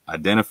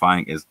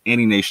 identifying as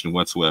any nation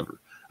whatsoever,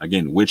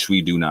 again, which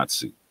we do not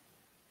see.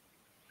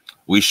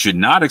 We should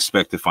not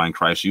expect to find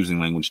Christ using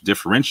language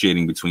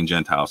differentiating between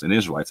Gentiles and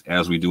Israelites,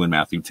 as we do in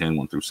Matthew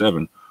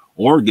 10:1-7,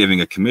 or giving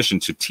a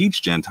commission to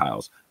teach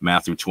Gentiles,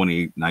 Matthew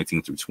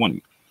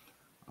 28:19-20.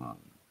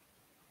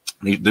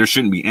 There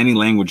shouldn't be any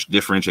language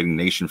differentiating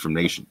nation from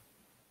nation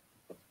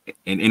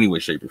in any way,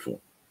 shape, or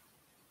form.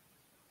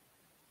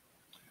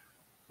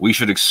 We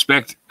should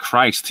expect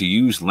Christ to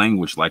use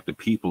language like the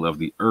people of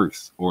the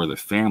earth, or the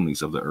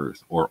families of the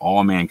earth, or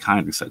all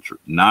mankind, etc.,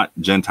 not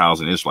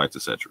Gentiles and Israelites,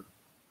 etc.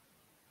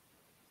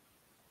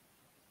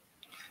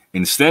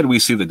 Instead, we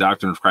see the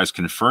doctrine of Christ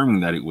confirming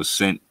that it was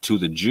sent to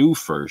the Jew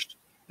first,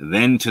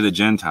 then to the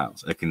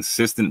Gentiles, a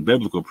consistent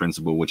biblical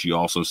principle, which you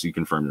also see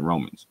confirmed in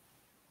Romans.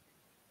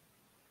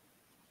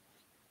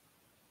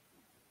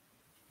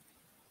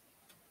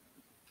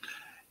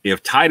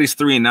 If Titus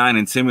 3:9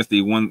 and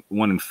Timothy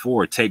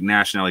 1:4 take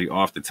nationality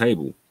off the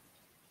table,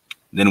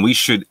 then we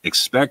should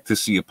expect to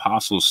see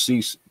apostles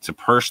cease to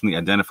personally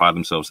identify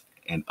themselves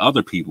and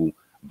other people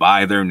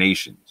by their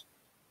nations.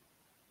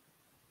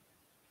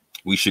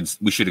 We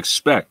should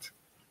expect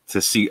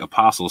to see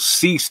apostles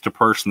cease to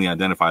personally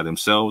identify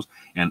themselves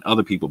and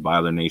other people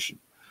by their nation.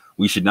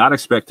 We should not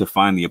expect to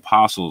find the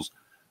apostles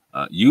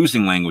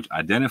using language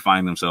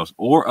identifying themselves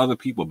or other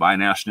people by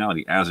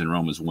nationality, as in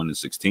Romans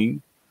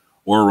 1:16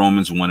 or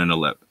Romans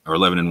 1:11 or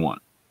 11:1.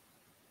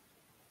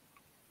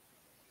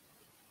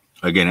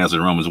 Again, as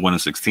in Romans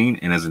 1:16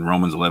 and as in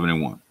Romans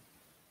 11:1.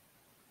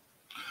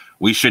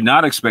 We should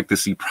not expect to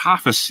see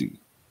prophecy,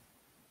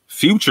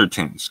 future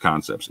tense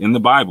concepts in the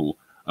Bible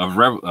of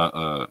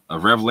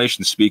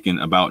Revelation speaking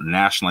about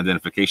national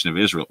identification of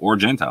Israel or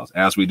Gentiles,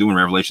 as we do in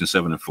Revelation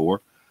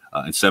 7:4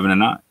 and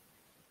 7:9.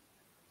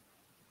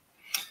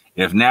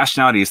 If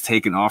nationality is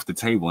taken off the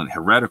table and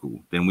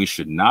heretical, then we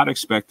should not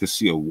expect to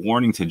see a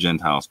warning to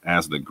Gentiles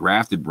as the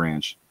grafted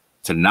branch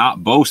to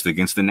not boast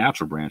against the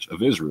natural branch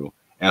of Israel,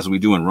 as we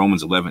do in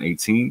Romans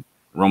 11:18,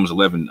 Romans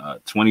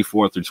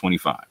 11:24 through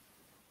 25.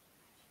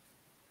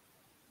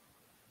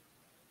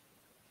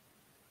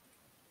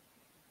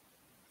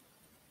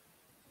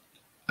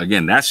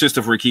 Again, that's just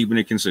if we're keeping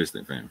it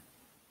consistent, fam.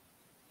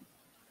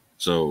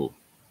 So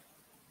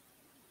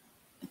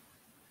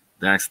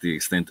that's the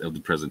extent of the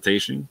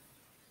presentation.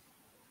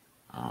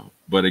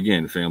 But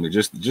again, family,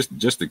 just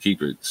to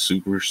keep it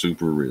super,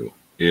 super real,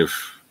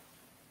 if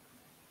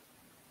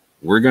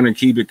we're going to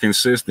keep it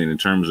consistent in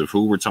terms of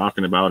who we're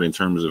talking about, in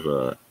terms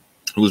of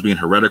who's being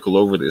heretical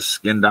over this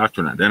skin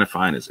doctrine,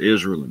 identifying as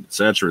Israel, and et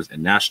cetera,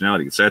 and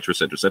nationality, et cetera, et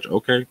cetera, et cetera.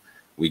 Okay,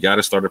 we got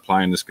to start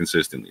applying this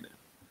consistently then.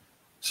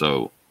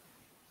 So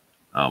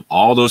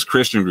all those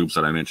Christian groups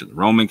that I mentioned, the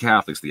Roman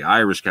Catholics, the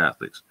Irish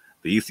Catholics,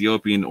 the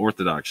Ethiopian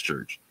Orthodox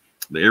Church,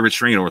 the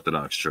Eritrean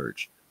Orthodox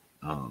Church,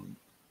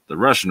 the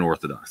Russian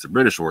Orthodox, the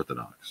British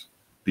Orthodox,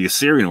 the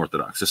Assyrian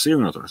Orthodox, the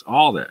Syrian Orthodox,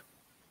 all that,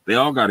 they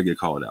all got to get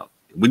called out.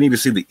 We need to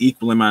see the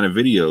equal amount of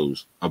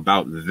videos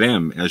about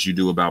them as you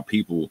do about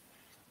people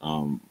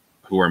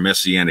who are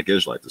Messianic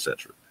Israelites,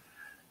 etc.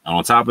 And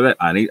on top of that,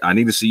 I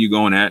need to see you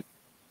going at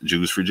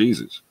Jews for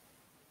Jesus.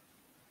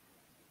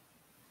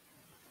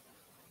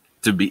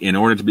 In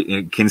order to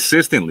be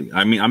consistently,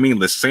 I mean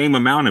the same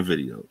amount of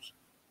videos,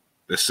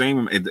 the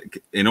same,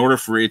 in order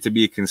for it to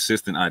be a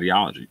consistent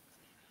ideology.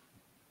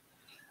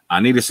 I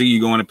need to see you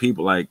going to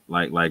people like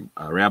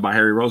Rabbi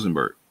Harry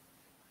Rosenberg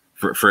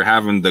for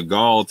having the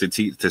gall to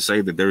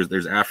say that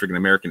there's African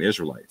American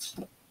Israelites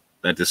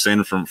that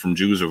descend from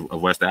Jews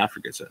of West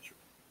Africa, etc.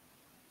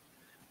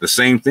 The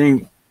same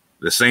thing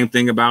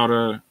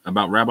about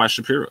Rabbi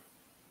Shapiro.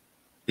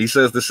 He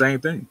says the same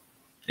thing,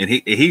 and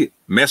he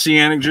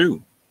Messianic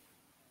Jew.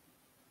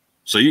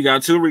 So you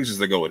got two reasons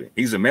to go with it.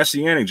 He's a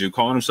Messianic Jew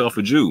calling himself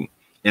a Jew,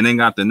 and then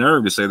got the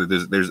nerve to say that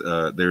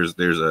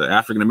there's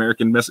African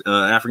American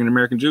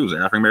Jews,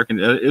 African American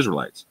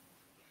Israelites,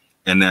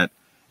 and that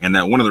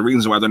one of the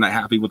reasons why they're not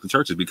happy with the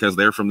church is because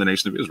they're from the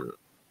nation of Israel,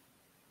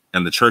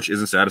 and the church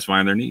isn't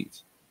satisfying their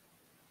needs.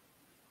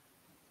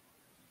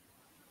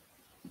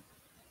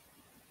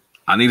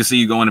 I need to see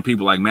you going to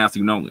people like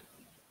Matthew Nolan,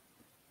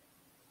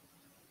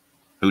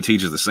 who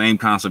teaches the same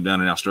concept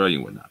down in Australia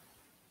and whatnot.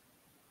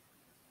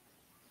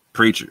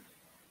 Preacher.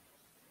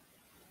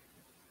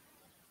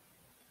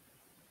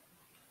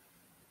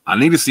 I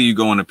need to see you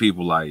going to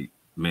people like,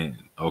 man,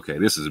 okay,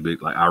 this is a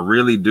big, like, I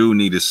really do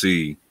need to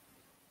see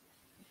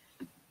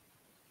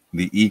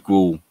the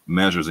equal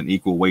measures and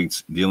equal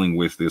weights dealing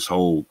with this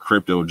whole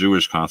crypto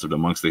Jewish concept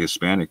amongst the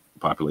Hispanic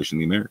population in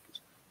the Americas.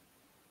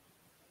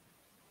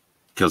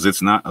 Because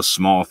it's not a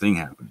small thing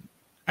happening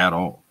at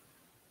all.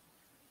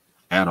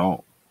 At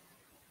all.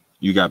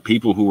 You got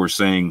people who are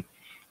saying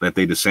that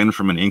they descend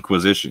from an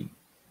inquisition,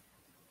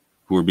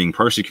 who are being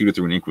persecuted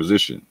through an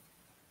inquisition,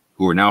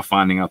 who are now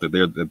finding out that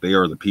they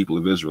are the people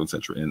of Israel,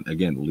 etc. And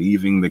again,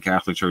 leaving the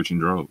Catholic Church in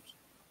droves.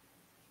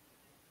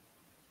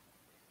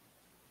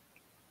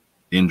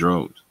 In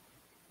droves.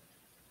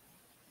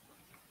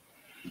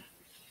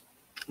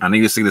 I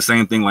need to see the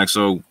same thing. Like,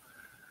 so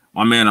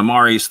my man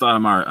Amari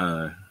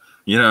Stoudemire,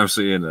 you know what I'm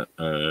saying?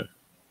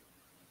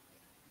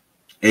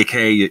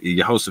 AKA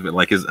Jehoshaphat,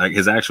 like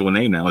his actual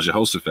name now is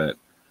Jehoshaphat.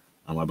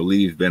 I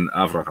believe Ben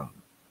Avraham.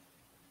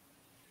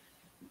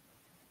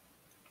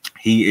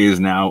 He is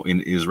now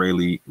an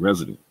Israeli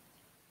resident.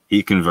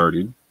 He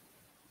converted.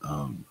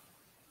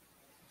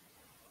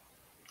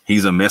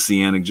 He's a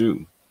Messianic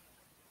Jew.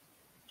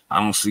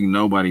 I don't see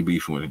nobody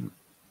beefing with him.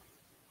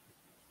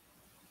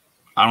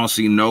 I don't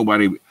see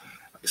nobody.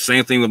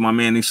 Same thing with my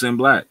man Nissim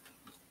Black.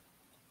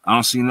 I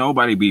don't see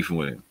nobody beefing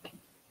with him.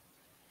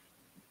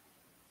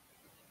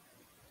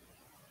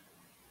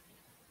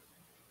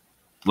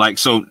 Like,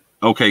 so,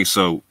 okay,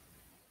 so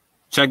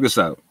check this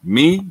out.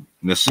 Me,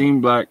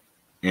 Nissim Black,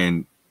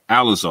 and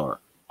Alazar,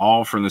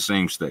 all from the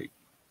same state.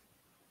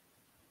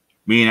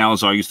 Me and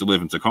Alazar used to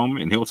live in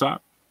Tacoma and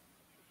Hilltop.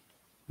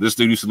 This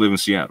dude used to live in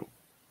Seattle.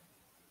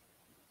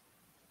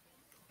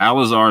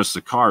 Alazar and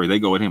Sakari, they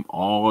go at him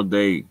all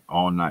day,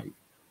 all night.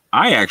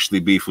 I actually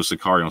beef with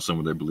Sakari on some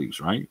of their beliefs,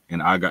 right?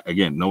 And I got,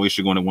 again, no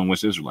issue going to One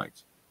West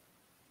Israelites.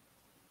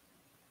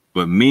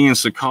 But me and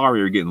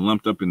Sakari are getting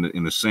lumped up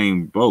in the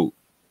same boat.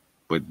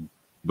 But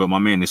my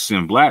man, the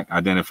Sin Black,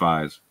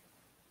 identifies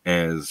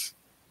as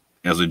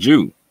a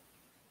Jew,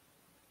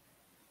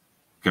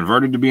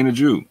 converted to being a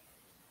Jew.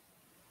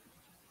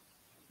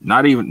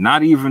 Not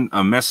even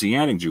a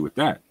Messianic Jew at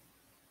that.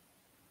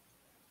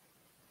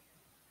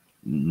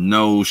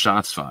 No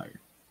shots fired,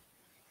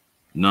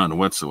 none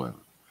whatsoever.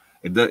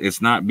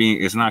 It's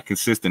not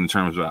consistent in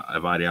terms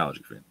of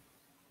ideology.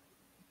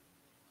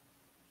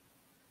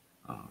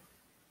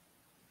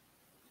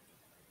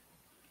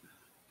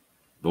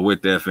 But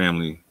with that,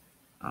 family,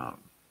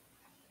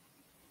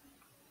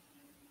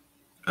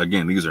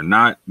 again,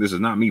 this is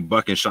not me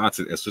bucking shots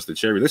at Sister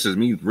Cherry. This is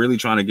me really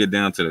trying to get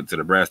down to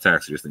the brass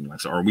tacks of this thing.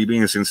 Like, so are we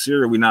being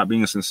sincere? Or are we not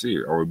being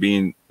sincere? Are we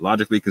being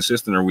logically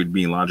consistent? Or are we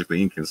being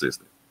logically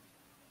inconsistent?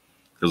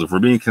 Because if we're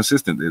being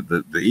consistent,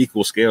 the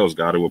equal scales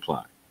got to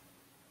apply.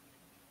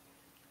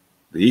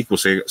 The equal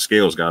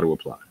scales got to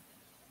apply.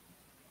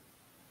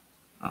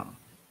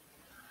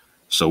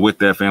 So with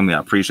that, family, I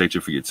appreciate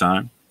you for your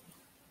time.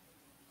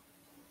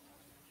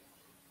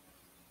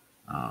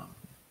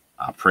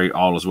 I pray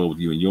all is well with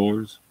you and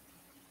yours.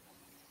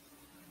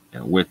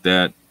 And with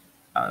that,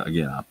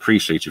 again, I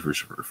appreciate you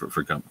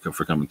for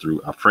coming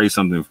through. I pray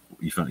something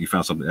you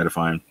found something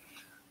edifying.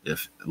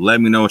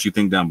 Let me know what you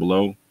think down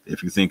below.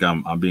 If you think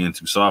I'm being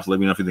too soft, let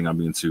me know. If you think I'm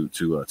being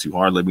too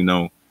hard, let me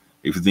know.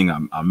 If you think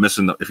I'm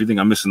missing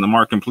the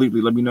mark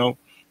completely, let me know.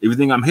 If you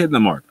think I'm hitting the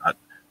mark,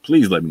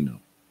 please let me know.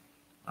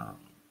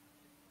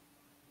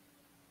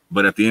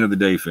 But at the end of the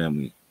day,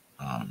 family,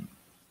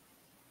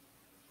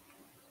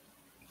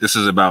 this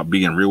is about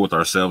being real with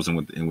ourselves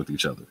and with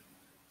each other,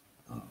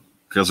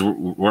 because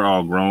we're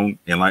all grown.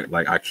 And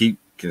like I keep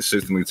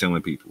consistently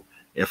telling people,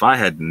 if I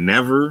had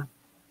never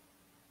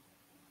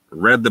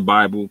read the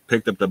Bible,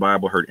 picked up the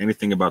Bible, heard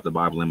anything about the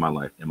Bible in my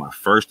life, and my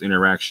first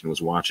interaction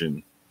was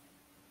watching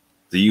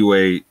the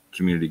UA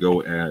community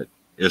go at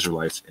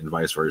Israelites and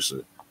vice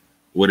versa,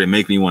 would it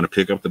make me want to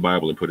pick up the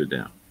Bible and put it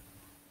down?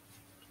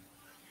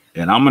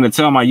 And I'm going to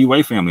tell my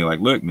UA family, like,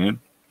 look,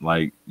 man,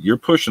 like, you're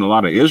pushing a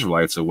lot of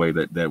Israelites away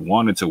that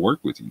wanted to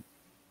work with you.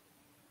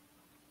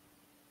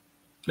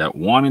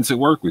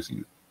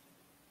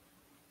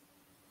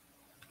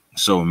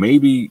 So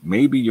maybe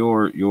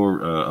your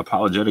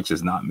apologetics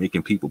is not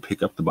making people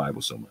pick up the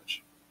Bible so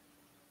much.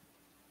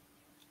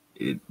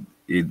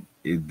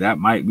 That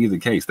might be the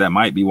case. That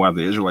might be why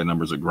the Israelite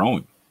numbers are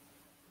growing,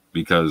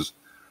 because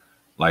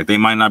like they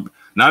might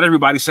not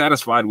everybody's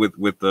satisfied with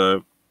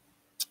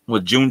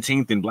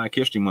Juneteenth and Black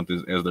History Month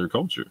as their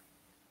culture.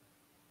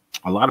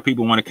 A lot of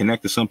people want to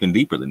connect to something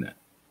deeper than that.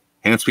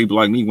 Hence, people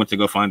like me went to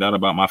go find out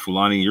about my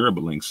Fulani and Yoruba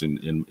links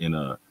and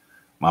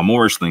my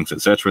Moorish links,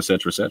 etc.,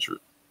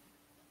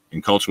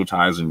 and cultural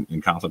ties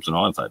and concepts and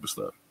all that type of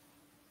stuff.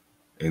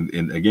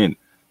 And again,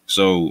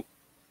 so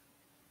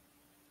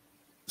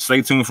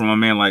stay tuned for my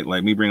man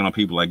like me bringing on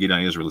people like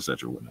Gideon Israel,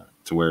 etc., whatnot,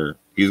 to where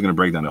he's going to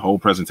break down the whole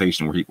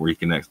presentation where he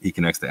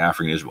connects to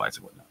African Israelites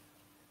and whatnot.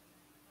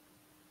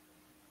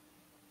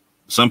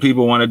 Some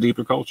people want a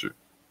deeper culture.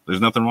 There's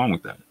nothing wrong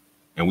with that.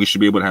 And we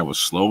should be able to have a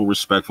slow,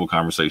 respectful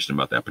conversation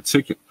about that.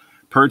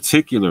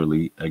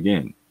 Particularly,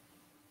 again,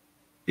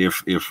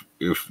 if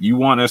you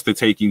want us to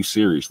take you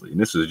seriously, and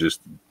this is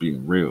just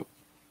being real,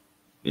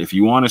 if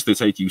you want us to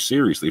take you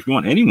seriously, if you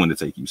want anyone to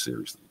take you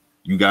seriously,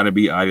 you got to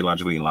be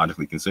ideologically and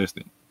logically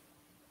consistent.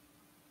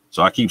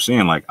 So I keep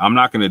saying, like, I'm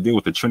not going to deal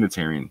with a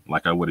Trinitarian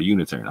like I would a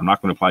Unitarian. I'm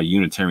not going to apply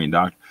Unitarian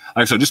doctrine.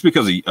 Like, so just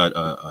because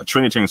a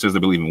Trinitarian says they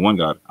believe in one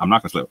God, I'm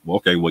not going to say, well,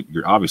 okay, well,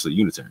 you're obviously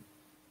Unitarian.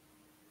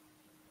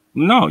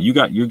 No, you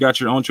got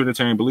your own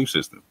Trinitarian belief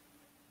system.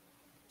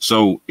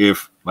 So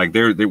if like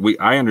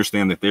I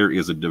understand that there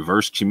is a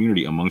diverse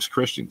community amongst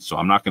Christians. So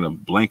I'm not going to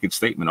blanket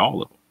statement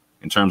all of them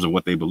in terms of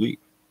what they believe.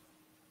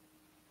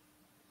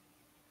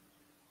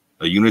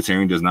 A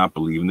Unitarian does not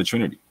believe in the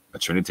Trinity. A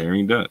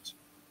Trinitarian does.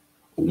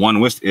 One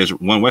West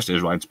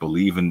Israelites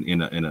believe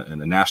in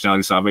a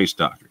nationality salvation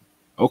doctrine.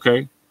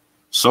 Okay,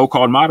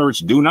 so-called moderates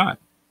do not.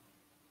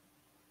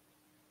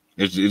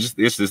 It's just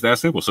that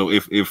simple. So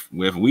if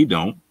we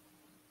don't,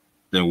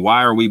 then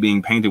why are we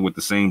being painted with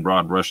the same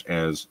broad brush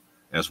as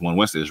One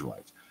West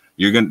Israelites?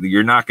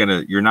 You're not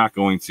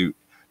going to.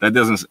 That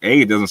doesn't,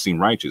 A, it doesn't seem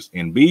righteous,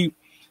 and B,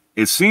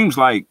 it seems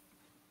like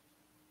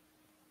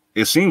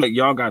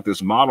y'all got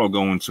this model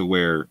going to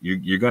where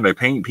you're going to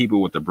paint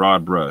people with the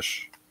broad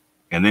brush,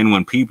 and then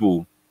when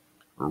people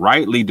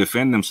rightly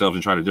defend themselves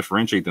and try to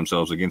differentiate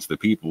themselves against the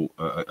people,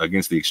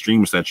 against the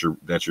extremists that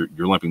you're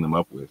lumping them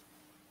up with,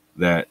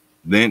 that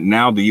then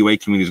now the UA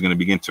community is going to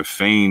begin to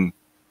feign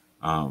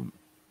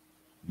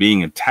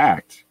being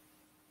attacked,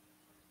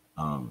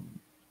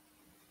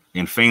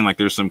 and feign like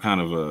there's some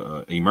kind of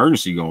a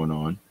emergency going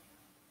on,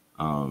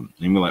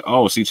 and we're like,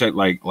 oh, see, check,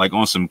 like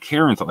on some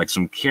Karen, like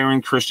some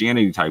Karen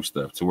Christianity type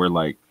stuff, to where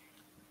like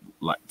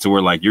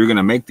you're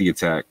gonna make the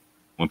attack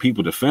when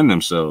people defend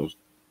themselves.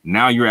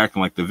 Now you're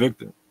acting like the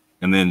victim,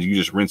 and then you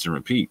just rinse and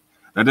repeat.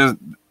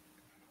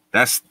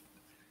 That's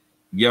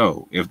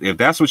yo, if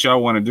that's what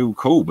y'all want to do,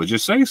 cool, but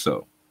just say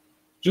so.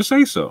 Just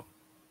say so.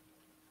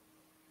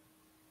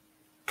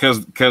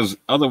 Because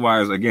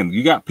otherwise, again,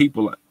 you got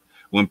people,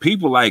 when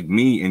people like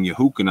me and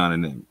Yehukanan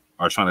and them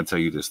are trying to tell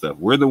you this stuff,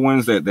 we're the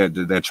ones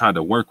that try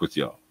to work with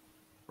y'all,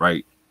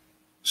 right?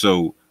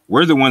 So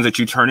we're the ones that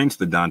you turn into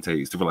the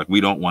Dantes to feel like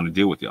we don't want to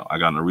deal with y'all. I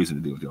got no reason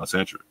to deal with y'all,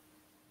 etc.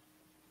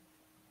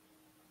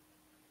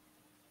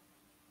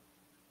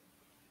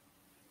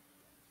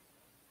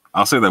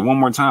 I'll say that one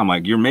more time.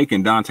 Like, you're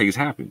making Dantes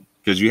happen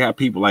because you have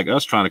people like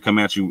us trying to come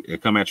at you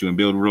and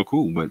build real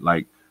cool. But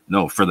like,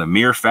 no, for the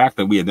mere fact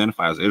that we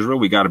identify as Israel,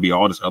 we got to be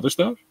all this other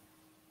stuff.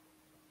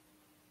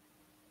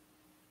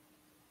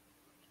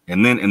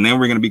 And then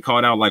we're going to be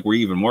called out like we're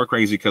even more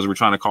crazy because we're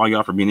trying to call you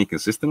out for being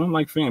inconsistent. I'm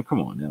like, fam, come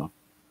on now.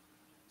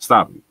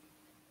 Stop it.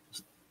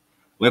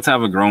 Let's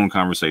have a grown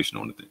conversation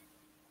on the thing.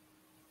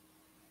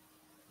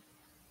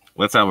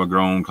 Let's have a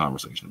grown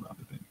conversation about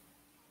the thing.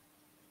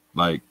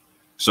 Like,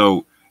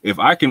 so if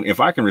I can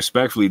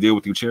respectfully deal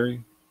with you,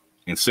 Cherry,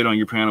 and sit on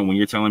your panel when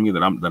you're telling me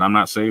that I'm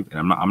not saved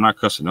and I'm not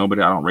cussing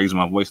nobody, I don't raise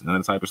my voice and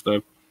that type of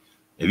stuff.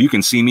 If you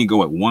can see me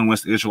go at one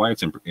with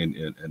Israelites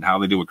and how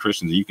they deal with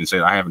Christians, and you can say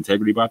I have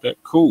integrity about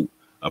that, cool.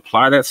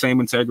 Apply that same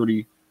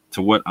integrity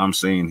to what I'm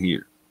saying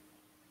here.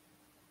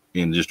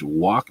 And just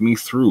walk me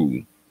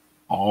through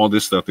all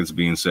this stuff that's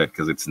being said,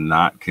 because it's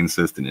not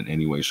consistent in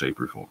any way, shape,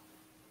 or form.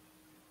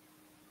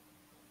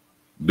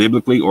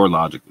 Biblically or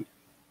logically.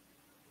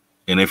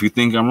 And if you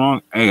think I'm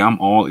wrong, hey, I'm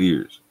all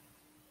ears.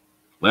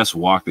 Let's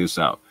walk this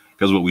out.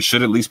 Because what we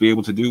should at least be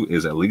able to do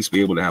is at least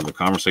be able to have a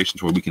conversation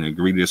where we can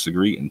agree to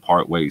disagree and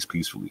part ways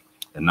peacefully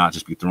and not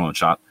just be throwing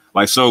shots.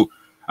 Like, so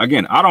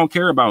again, I don't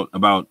care about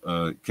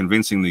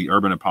convincing the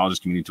urban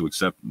apologist community to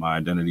accept my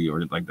identity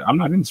or like that. I'm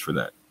not in this for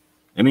that.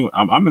 Anyway,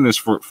 I'm in this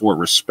for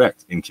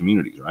respect in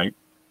communities, right?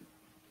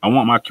 I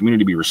want my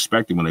community to be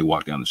respected when they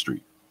walk down the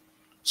street.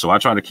 So I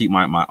try to keep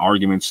my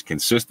arguments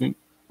consistent,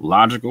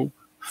 logical,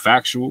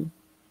 factual.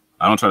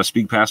 I don't try to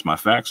speak past my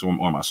facts or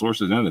my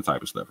sources and that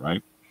type of stuff,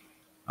 right?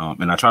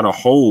 And I try to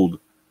hold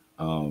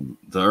the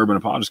urban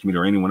apologist community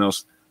or anyone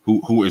else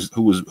who's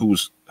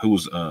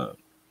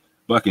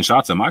bucking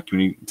shots at my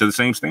community to the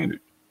same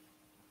standard.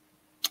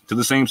 To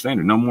the same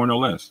standard, no more, no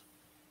less.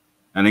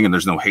 And again,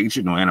 there's no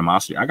hatred, no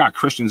animosity. I got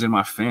Christians in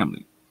my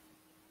family.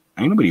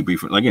 Ain't nobody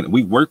beefing. Again,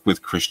 we work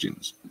with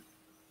Christians.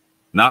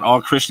 Not all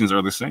Christians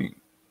are the same.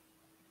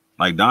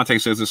 Like Dante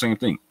says the same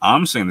thing.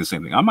 I'm saying the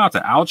same thing. I'm about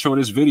to outro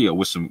this video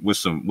with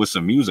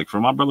some music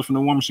from my brother from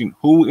the War Machine,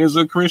 who is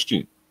a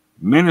Christian.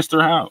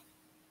 Minister Howe.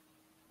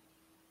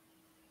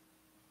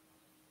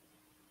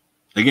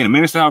 Again,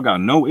 Minister Howe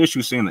got no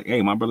issue saying that,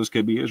 hey, my brothers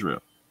could be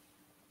Israel.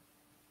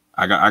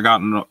 I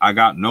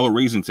got no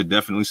reason to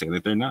definitely say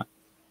that they're not.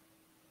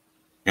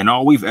 And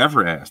all we've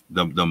ever asked,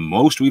 the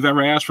most we've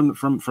ever asked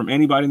from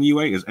anybody in the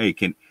UA is, hey,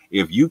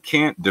 if you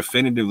can't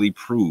definitively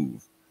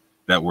prove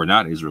that we're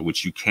not Israel,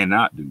 which you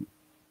cannot do,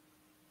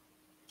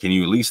 can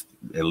you at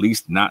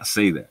least not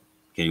say that?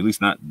 Can you at least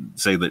not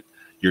say that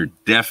you're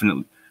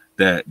definitely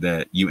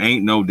that you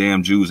ain't no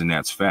damn Jews and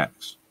that's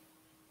facts?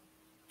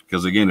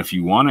 Because again, if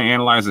you want to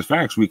analyze the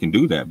facts, we can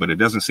do that, but it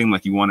doesn't seem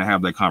like you want to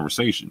have that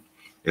conversation.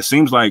 It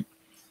seems like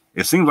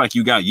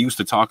you got used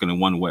to talking to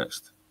One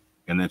West.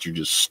 And that you're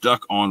just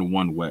stuck on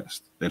One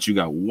West, that you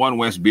got One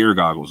West beer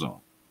goggles on,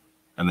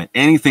 and that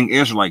anything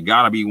Israelite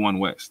gotta be One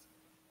West.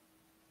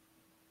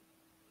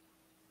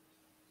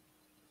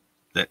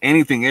 That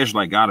anything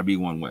Israelite gotta be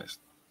One West.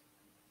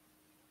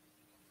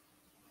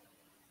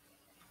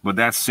 But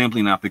that's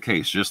simply not the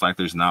case, just like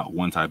there's not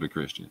one type of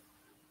Christian.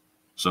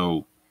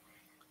 So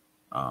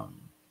I'm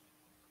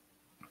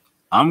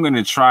going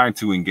to try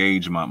to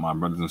engage my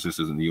brothers and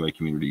sisters in the UA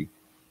community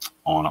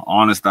on an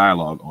honest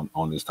dialogue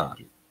on this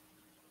topic.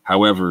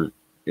 However,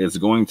 it's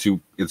going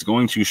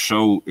to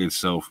show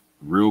itself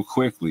real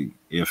quickly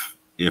if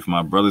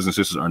my brothers and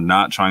sisters are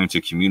not trying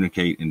to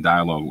communicate in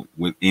dialogue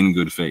in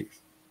good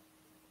faith,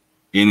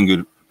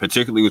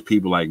 particularly with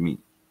people like me,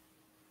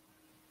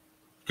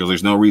 because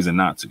there's no reason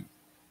not to.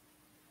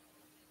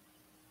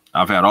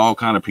 I've had all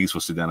kind of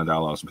peaceful sit down and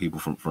dialogues with people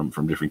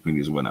from different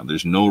communities and whatnot.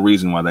 There's no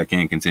reason why that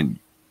can't continue.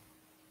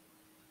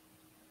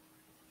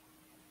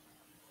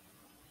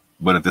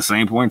 But at the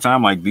same point in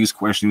time, like, these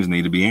questions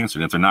need to be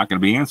answered. If they're not going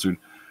to be answered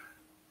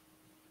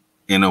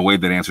in a way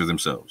that answers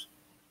themselves.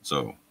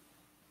 So,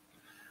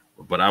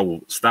 but I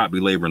will stop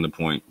belaboring the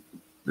point.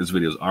 This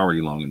video is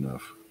already long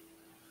enough.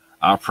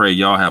 I pray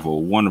y'all have a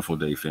wonderful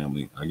day,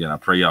 family. Again, I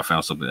pray y'all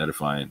found something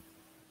edifying.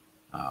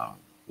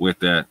 With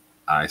that,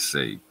 I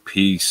say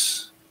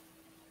peace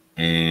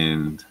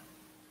and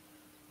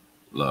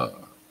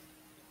love.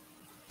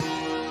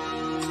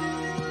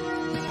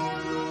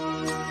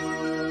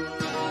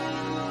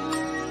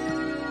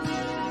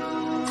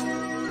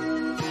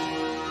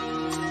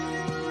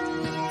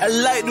 I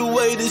like the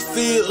way this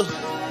feel,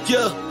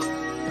 yeah.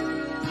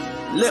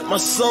 Let my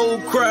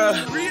soul cry,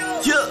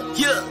 yeah,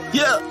 yeah,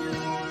 yeah.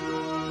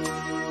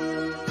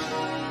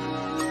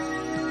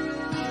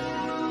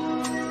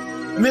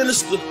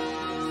 Minister,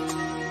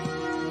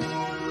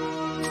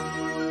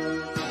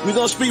 We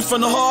gonna speak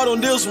from the heart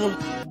on this one.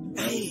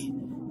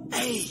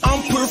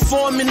 I'm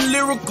performing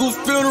lyrical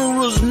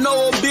funerals,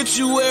 no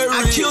obituary.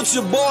 I killed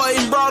your boy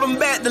and brought him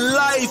back to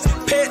life,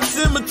 pet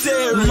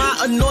cemetery. My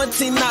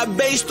anointing not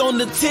based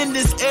on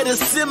attendance at a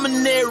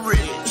seminary.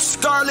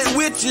 Scarlet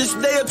witches,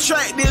 they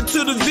attracted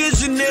to the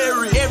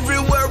visionary.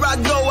 Everywhere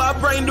I go, I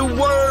bring the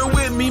word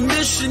with me,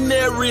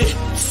 missionary.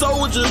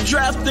 Soldier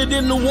drafted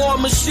in the war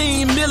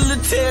machine,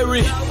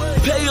 military.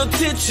 Pay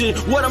attention,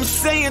 what I'm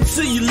saying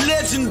to you,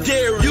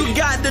 legendary. You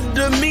got the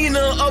demeanor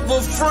of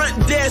a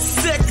front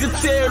desk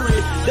secretary.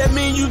 That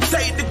mean you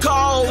take the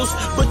calls,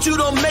 but you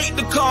don't make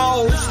the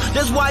calls.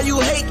 That's why you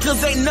hate,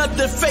 cause ain't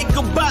nothing fake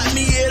about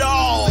me at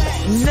all.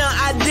 Now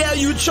I dare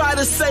you try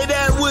to say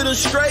that with a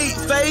straight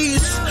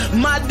face.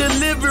 My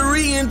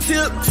delivery in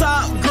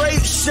tip-top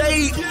great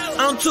shape.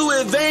 I'm too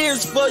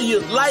advanced for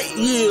you, light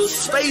years,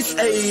 space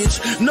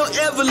age. No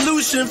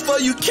evolution for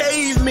you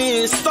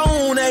cavemen,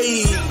 stone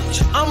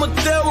age. I'm a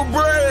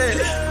thoroughbred,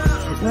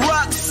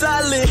 rock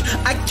solid.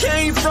 I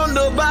came from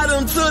the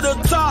bottom to the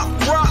top,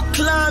 rock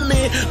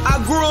climbing.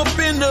 I grew up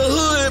in the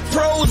hood,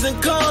 pros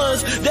and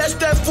cons. That's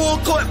that full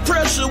court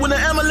pressure when the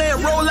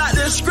avalanche roll out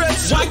that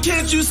stretch. Why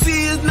can't you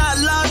see it's not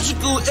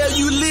logical? And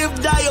you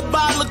live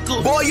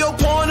diabolical. Boy, your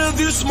point of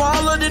view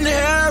smaller than the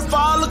hair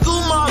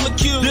follicle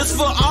molecule. This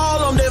for all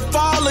of them that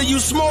follow you,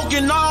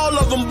 smoking all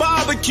of them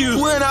barbecue.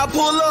 When I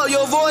pull up,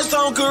 your voice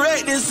on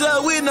correct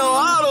itself with no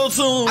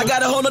auto-tune. I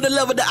got a whole nother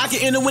level that I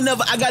can enter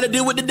whenever I gotta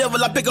deal with the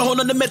devil. I pick a whole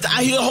nother method.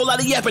 I hear a whole lot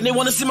of yapping. They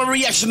wanna see my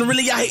reaction.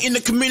 Really out here in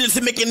the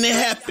community making it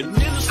happen.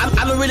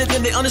 I don't really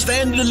think they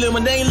understand the dilemma.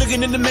 They ain't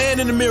looking at the man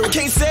in the mirror.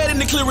 Can't say it in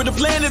the clearer. The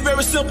plan is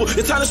very simple.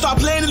 It's time to start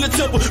playing in the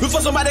temple.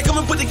 Before somebody come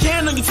and put the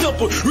can on your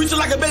temple. Reaching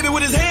like a baby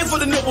with his hand for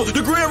the nipple.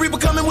 The Grand Reaper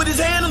coming with his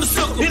hand on the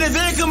circle. Hit the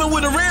van coming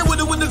with a ram with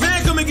it. When the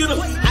van coming get him.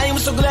 I am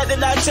so glad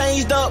that I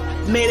changed up.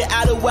 Made it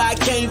out of where I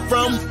came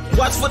from.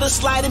 Watch for the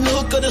slide and the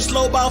hook of the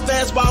slow ball,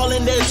 fastball,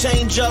 and that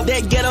change up.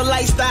 That ghetto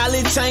lifestyle,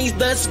 it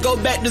changed us. Go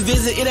back to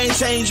visit, it ain't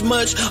changed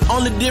much.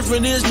 Only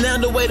difference is now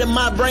the way that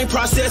my brain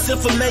process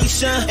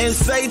information. And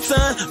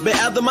Satan, but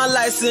after my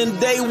license,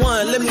 day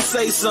one, let me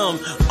say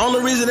something.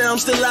 Only reason that I'm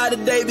still alive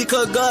today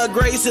because God's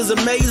grace is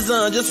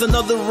amazing. Just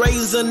another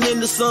raisin in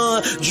the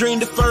sun. Dream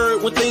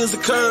deferred when things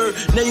occur.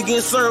 Now you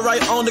getting served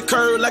right on the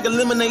curb like a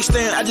lemonade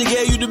stand. I just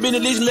gave you the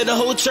benediction, let the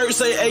whole church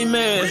say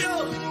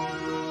amen.